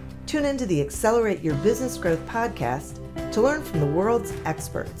 Tune into the Accelerate Your Business Growth podcast to learn from the world's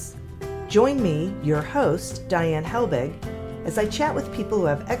experts. Join me, your host, Diane Helbig, as I chat with people who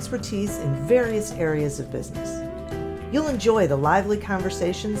have expertise in various areas of business. You'll enjoy the lively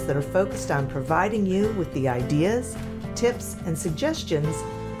conversations that are focused on providing you with the ideas, tips, and suggestions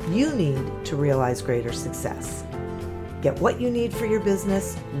you need to realize greater success. Get what you need for your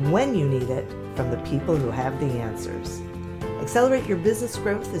business when you need it from the people who have the answers. Accelerate Your Business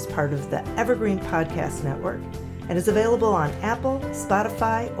Growth is part of the Evergreen Podcast Network and is available on Apple,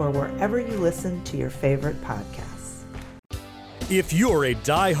 Spotify, or wherever you listen to your favorite podcasts. If you're a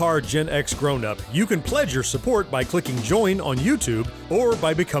die-hard Gen X grown-up, you can pledge your support by clicking join on YouTube or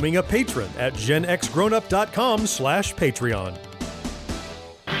by becoming a patron at genxgrownup.com/Patreon.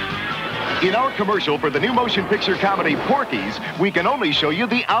 In our commercial for the new motion picture comedy Porky's, we can only show you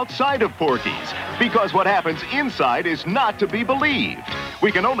the outside of Porky's, because what happens inside is not to be believed.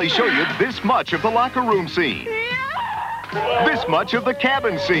 We can only show you this much of the locker room scene, this much of the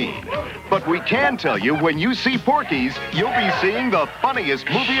cabin scene. But we can tell you, when you see Porky's, you'll be seeing the funniest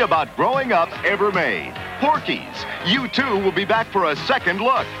movie about growing up ever made. Porky's. You too will be back for a second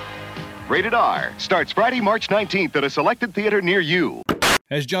look. Rated R. Starts Friday, March 19th at a selected theater near you.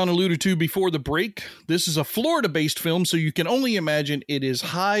 As John alluded to before the break, this is a Florida-based film, so you can only imagine it is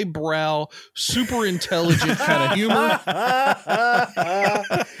highbrow, super intelligent kind of humor.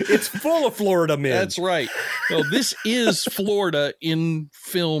 It's full of Florida men. That's right. So this is Florida in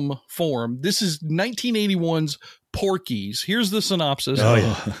film form. This is 1981's Porky's. Here's the synopsis. Oh,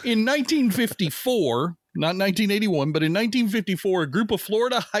 yeah. In 1954... not 1981, but in 1954, a group of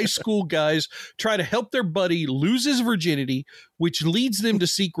Florida high school guys try to help their buddy lose his virginity, which leads them to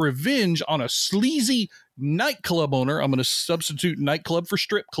seek revenge on a sleazy nightclub owner. I'm going to substitute nightclub for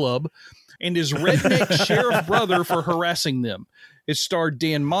strip club, and his redneck sheriff brother for harassing them. It starred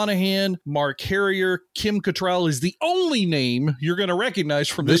Dan Monahan, Mark Harrier. Kim Cattrall is the only name you're going to recognize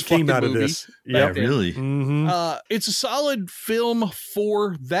from this came fucking out movie. Of this. Yeah, really. Mm-hmm. It's a solid film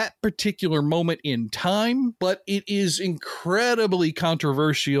for that particular moment in time, but it is incredibly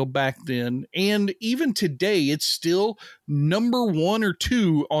controversial back then. And even today, it's still number 1 or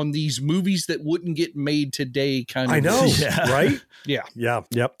 2 on these movies that wouldn't get made today kind of. I know, right? Yeah. Yeah.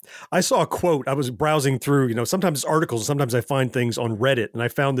 Yep. I saw a quote. I was browsing through, sometimes it's articles, sometimes I find things on Reddit, and I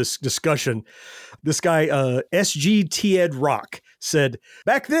found this discussion. This guy, SGT Ed Rock, said,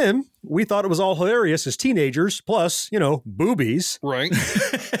 back then, we thought it was all hilarious as teenagers, plus, boobies. Right.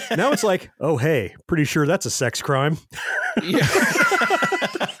 Now it's like, oh, hey, pretty sure that's a sex crime. Yeah.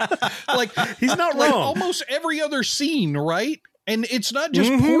 He's not like wrong. Almost every other scene, right? And it's not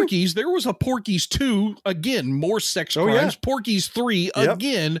just Porky's. There was a Porky's 2, again, more sex crimes. Yeah. Porky's 3,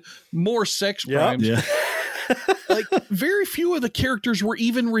 again, more sex crimes. Yeah. Like, very few of the characters were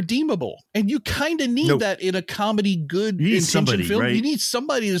even redeemable. And you kind of need that in a comedy, good intention film. Right? You need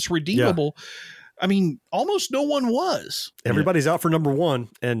somebody that's redeemable. Yeah. I mean, almost no one was. Everybody's out for number one,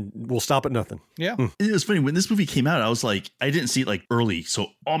 and we'll stop at nothing. Yeah. It was funny. When this movie came out, I was like, I didn't see it like early. So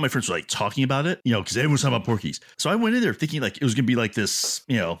all my friends were like talking about it, because everyone was talking about Porky's. So I went in there thinking like it was going to be like this,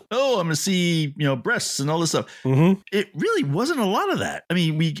 oh, I'm going to see, breasts and all this stuff. Mm-hmm. It really wasn't a lot of that. I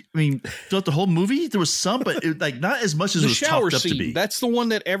mean, throughout the whole movie, there was some, but not as much as it was talked up to be. That's the one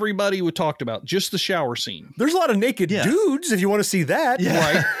that everybody would talk about. Just the shower scene. There's a lot of naked dudes if you want to see that.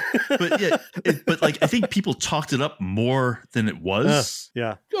 Yeah. Right. But like, I think people talked it up more than it was.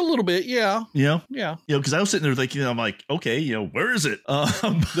 Yeah. A little bit. Yeah. Yeah. Yeah. Because I was sitting there thinking, I'm like, okay, where is it?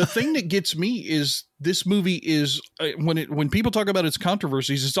 The thing that gets me is this movie is when people talk about its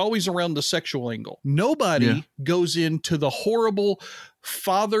controversies, it's always around the sexual angle. Nobody goes into the horrible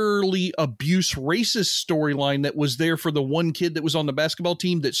fatherly abuse racist storyline that was there for the one kid that was on the basketball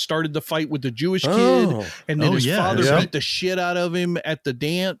team that started the fight with the Jewish kid, and then his father beat the shit out of him at the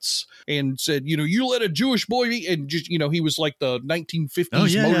dance and said, you let a Jewish boy be, and just he was like the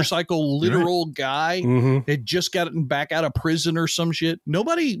 1950s motorcycle literal guy that just gotten back out of prison or some shit.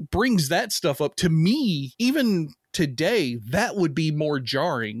 Nobody brings that stuff up. To me, even today, that would be more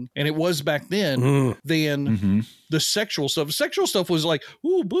jarring, and it was back then, than the sexual stuff. The sexual stuff was like,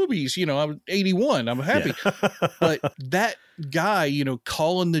 ooh, boobies, I'm 81, I'm happy. But that guy,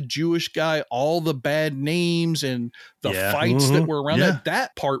 calling the Jewish guy all the bad names and the fights that were around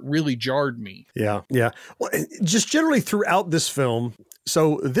that part really jarred me. Yeah. Well, just generally throughout this film,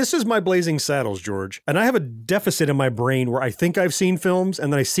 so this is my Blazing Saddles, George, and I have a deficit in my brain where I think I've seen films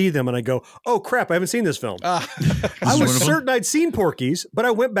and then I see them and I go, oh crap, I haven't seen this film. I was certain I'd seen Porky's, but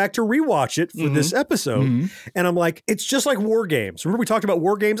I went back to rewatch it for this episode, and I'm like, it's just like War Games. Remember we talked about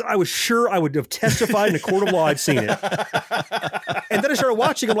War Games? I was sure I would have testified in a court of law I'd seen it. And then I started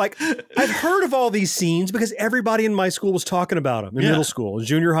watching, I'm like, I've heard of all these scenes because everybody in my school was talking about them in middle school and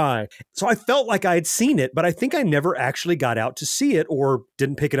junior high. So I felt like I had seen it, but I think I never actually got out to see it or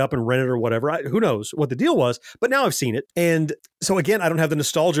didn't pick it up and rent it or whatever. Who knows what the deal was, but now I've seen it. And so again, I don't have the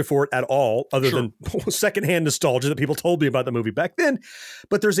nostalgia for it at all, other than secondhand nostalgia that people told me about the movie back then.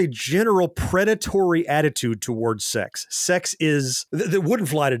 But there's a general predatory attitude towards sex. Sex is, that wouldn't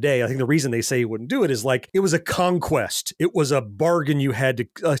fly today. I think the reason they say you wouldn't do it is like, it was a conquest. It was a bargain you had to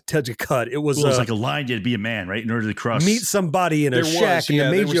cut. It was like a line you had to be a man, right? In order to cross. Meet somebody in a shack and it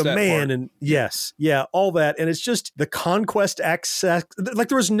made you a man. Part. And all that. And it's just the conquest access. Like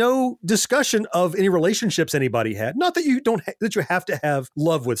there was no discussion of any relationships anybody had. Not that you that you have to have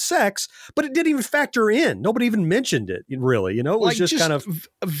love with sex, but it didn't even factor in. Nobody even mentioned it, really. It was just kind of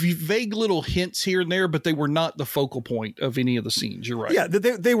vague little hints here and there, but they were not the focal point of any of the scenes. You're right. Yeah,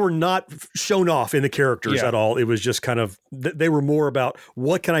 they were not shown off in the characters at all. It was just kind of, they were more about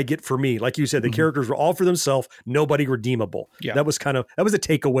what can I get for me? Like you said, the characters were all for themselves, nobody redeemable. Yeah. That was the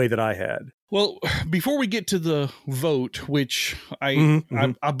takeaway that I had. Well, before we get to the vote, which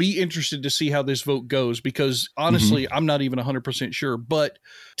I'll be interested to see how this vote goes, because honestly, I'm not even 100% sure. But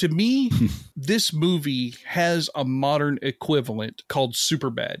to me, this movie has a modern equivalent called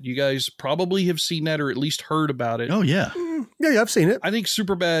Superbad. You guys probably have seen that or at least heard about it. Oh, yeah. Yeah, I've seen it. I think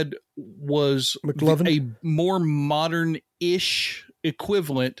Superbad was a more modern-ish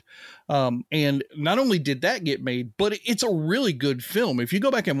equivalent. And not only did that get made, but it's a really good film. If you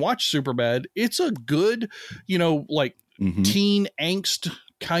go back and watch Superbad, it's a good, teen angst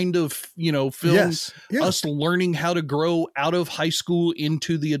kind of, film. Yes. Yeah. Us learning how to grow out of high school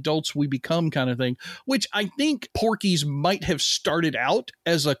into the adults we become kind of thing, which I think Porky's might have started out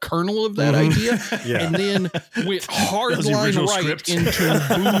as a kernel of that idea and then went hardline right into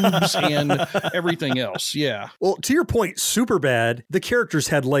boobs and everything else. Yeah. Well, to your point, Superbad, the characters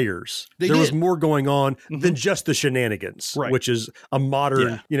had layers. There was more going on than just the shenanigans, which is a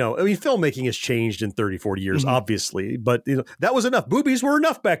modern, filmmaking has changed in 30, 40 years, obviously, but that was enough. Boobies were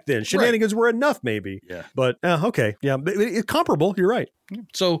enough back then. Shenanigans were enough, maybe. Yeah. But okay. Yeah. It's comparable. You're right.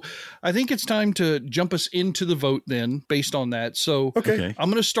 So I think it's time to jump us into the vote then based on that. So I'm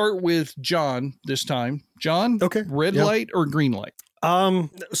going to start with John this time. John, red light or green light?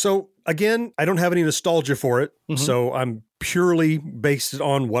 So again, I don't have any nostalgia for it. So I'm purely based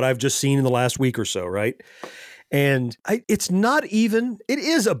on what I've just seen in the last week or so. Right. And it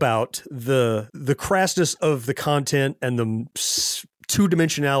is about the crassness of the content and the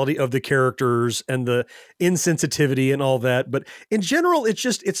two-dimensionality of the characters and the insensitivity and all that. But in general,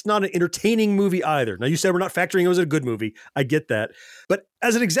 it's not an entertaining movie either. Now, you said we're not factoring it as a good movie. I get that. But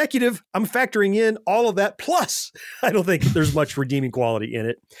as an executive, I'm factoring in all of that. Plus, I don't think there's much redeeming quality in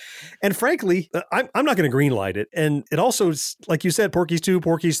it. And frankly, I'm not going to greenlight it. And it also, like you said, Porky's 2,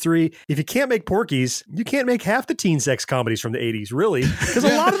 Porky's 3. If you can't make Porky's, you can't make half the teen sex comedies from the 80s, really, because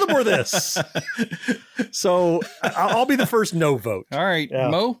a lot of them were this. So I'll be the first no vote. All right. Yeah.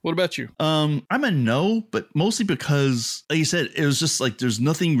 Mo, what about you? I'm a no, but mostly because, like you said, it was just like there's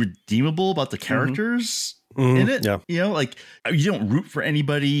nothing redeemable about the characters. In it, like you don't root for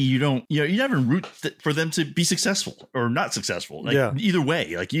anybody. You don't, you never root for them to be successful or not successful. Like, either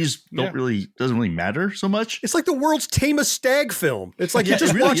way, like you just don't doesn't really matter so much. It's like the world's tamest stag film. It's like you're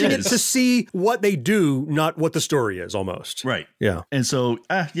just really watching it to see what they do, not what the story is almost. Right. Yeah. And so,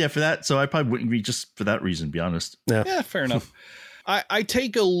 for that. So I probably wouldn't be just for that reason, to be honest. Yeah, fair enough. I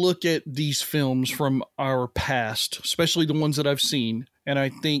take a look at these films from our past, especially the ones that I've seen. And I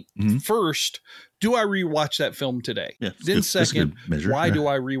think first, do I rewatch that film today? Yeah, then second, why do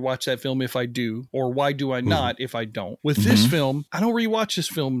I rewatch that film if I do? Or why do I not if I don't? With this film, I don't rewatch this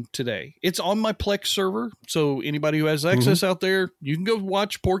film today. It's on my Plex server. So anybody who has access out there, you can go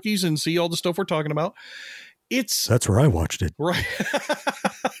watch Porky's and see all the stuff we're talking about. That's where I watched it. Right.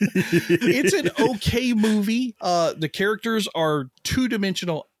 It's an okay movie. The characters are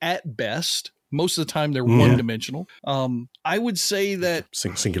two-dimensional at best. Most of the time they're one-dimensional. I would say that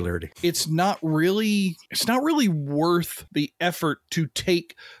singularity. It's not really worth the effort to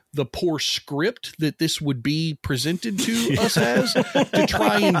take the poor script that this would be presented to us as to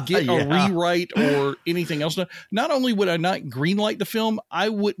try and get a rewrite or anything else. Not only would I not greenlight the film, I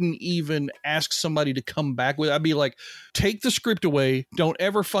wouldn't even ask somebody to come back with it. I'd be like, take the script away. Don't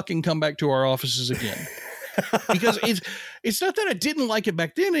ever fucking come back to our offices again. Because it's not that I didn't like it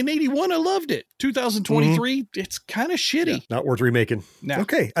back then. In 81, I loved it. 2023, it's kind of shitty. Yeah, not worth remaking. No.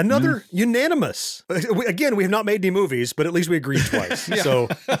 Okay, another unanimous. Again, we have not made any movies, but at least we agreed twice. So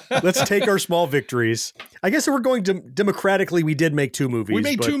let's take our small victories. I guess if we're going to democratically, we did make 2 movies. We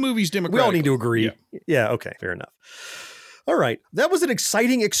made 2 movies democratically. We all need to agree. Yeah, okay, fair enough. All right. That was an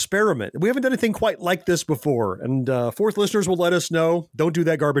exciting experiment. We haven't done anything quite like this before. And fourth listeners will let us know. Don't do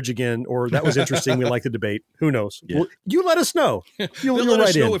that garbage again. Or that was interesting. We like the debate. Who knows? Yeah. Well, you let us know. You'll let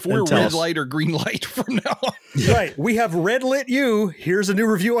us know if we're red light or green light from now on. Right. We have red lit you. Here's a new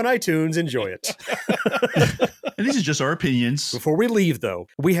review on iTunes. Enjoy it. And these are just our opinions. Before we leave, though,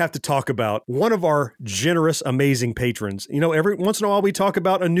 we have to talk about one of our generous, amazing patrons. Every once in a while we talk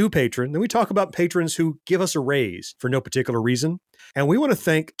about a new patron. Then we talk about patrons who give us a raise for no particular reason. And we want to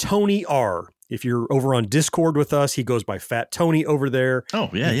thank Tony R. If you're over on Discord with us, he goes by Fat Tony over there. Oh,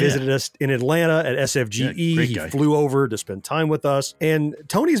 yeah, He visited us in Atlanta at SFGE. He flew over to spend time with us. And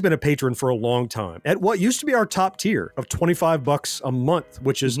Tony's been a patron for a long time at what used to be our top tier of $25 a month,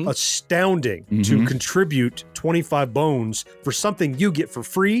 which is astounding to contribute 25 bones for something you get for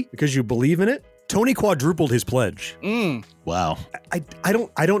free because you believe in it. Tony quadrupled his pledge. Wow. I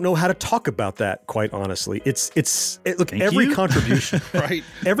don't know how to talk about that, quite honestly. Look, every contribution, right?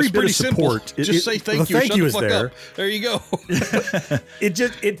 Every bit of support. Just say thank you. Thank you is the fuck there. Up. There you go.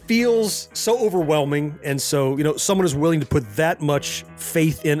 It feels so overwhelming, and so someone is willing to put that much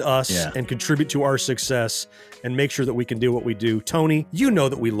faith in us and contribute to our success and make sure that we can do what we do. Tony, you know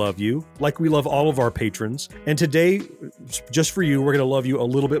that we love you, like we love all of our patrons. And today, just for you, we're going to love you a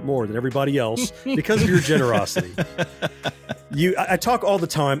little bit more than everybody else because of your generosity. I talk all the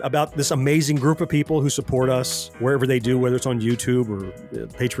time about this amazing group of people who support us wherever they do, whether it's on YouTube or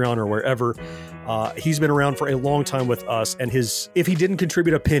Patreon or wherever. He's been around for a long time with us, and if he didn't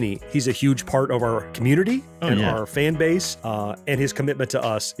contribute a penny, he's a huge part of our community our fan base, and his commitment to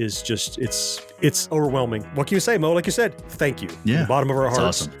us is just, it's overwhelming. What can you say, Mo? Like you said, thank you. Yeah, from the bottom of our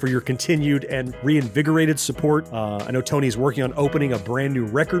hearts for your continued and reinvigorated support. I know Tony's working on opening a brand new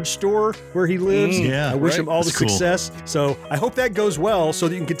record store where he lives. I wish him all the success. So I hope that goes well so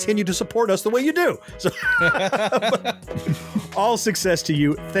that you can continue to support us the way you do. So all success to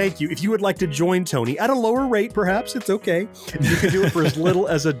you. Thank you. If you would like to join Tony at a lower rate, perhaps it's okay. You can do it for as little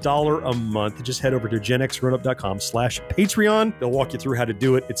as $1 a month. Just head over to genxgrownup.com/Patreon. They'll walk you through how to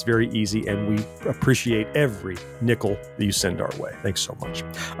do it. It's very easy, and we appreciate every nickel that you send our way. Thanks so much.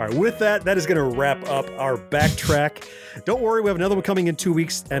 All right, with that is going to wrap up our backtrack. Don't worry, we have another one coming in 2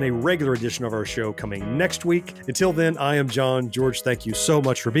 weeks and a regular edition of our show coming next week. Until then, I am John. George, thank you so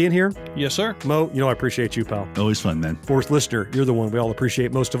much for being here. Yes, sir. Mo, I appreciate you, pal. Always fun, man. Fourth listener, you're the one we all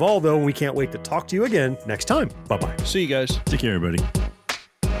appreciate most of all, though, and we can't wait to talk to you again next time. Bye-bye. See you guys. Take care, everybody.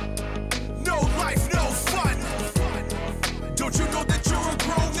 No life, no fun. Don't you know that you're a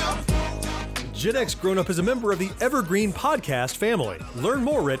grown-up? Gen X Grown Up is a member of the Evergreen Podcast family. Learn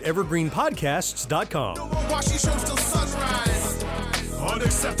more at evergreenpodcasts.com. While she shows till sunrise.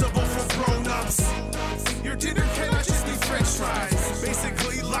 unacceptable for grown-ups. Your dinner cannot just be french fries.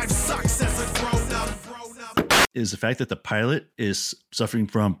 Basically, life sucks as a grown-up. Is the fact that the pilot is suffering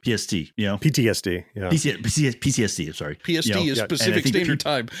from PST, PTSD, yeah. PTSD, I'm sorry. PST is Pacific Standard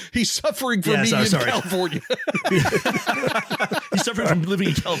Time. He's suffering from being in California. He's suffering from living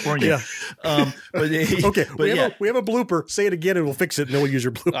in California. Yeah. We have a blooper. Say it again and we'll fix it and then we'll use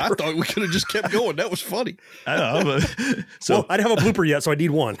your blooper. I thought we could have just kept going. That was funny. I don't know. Well, I didn't have a blooper yet, so I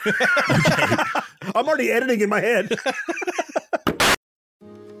need one. Okay. I'm already editing in my head.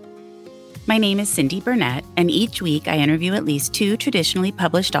 My name is Cindy Burnett, and each week I interview at least 2 traditionally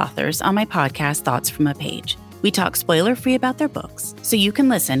published authors on my podcast, Thoughts from a Page. We talk spoiler-free about their books, so you can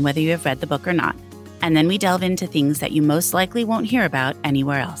listen whether you have read the book or not. And then we delve into things that you most likely won't hear about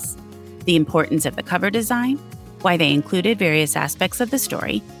anywhere else. The importance of the cover design, why they included various aspects of the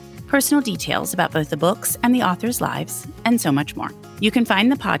story, personal details about both the books and the authors' lives, and so much more. You can find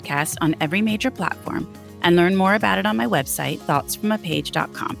the podcast on every major platform and learn more about it on my website,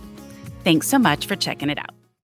 thoughtsfromapage.com. Thanks so much for checking it out.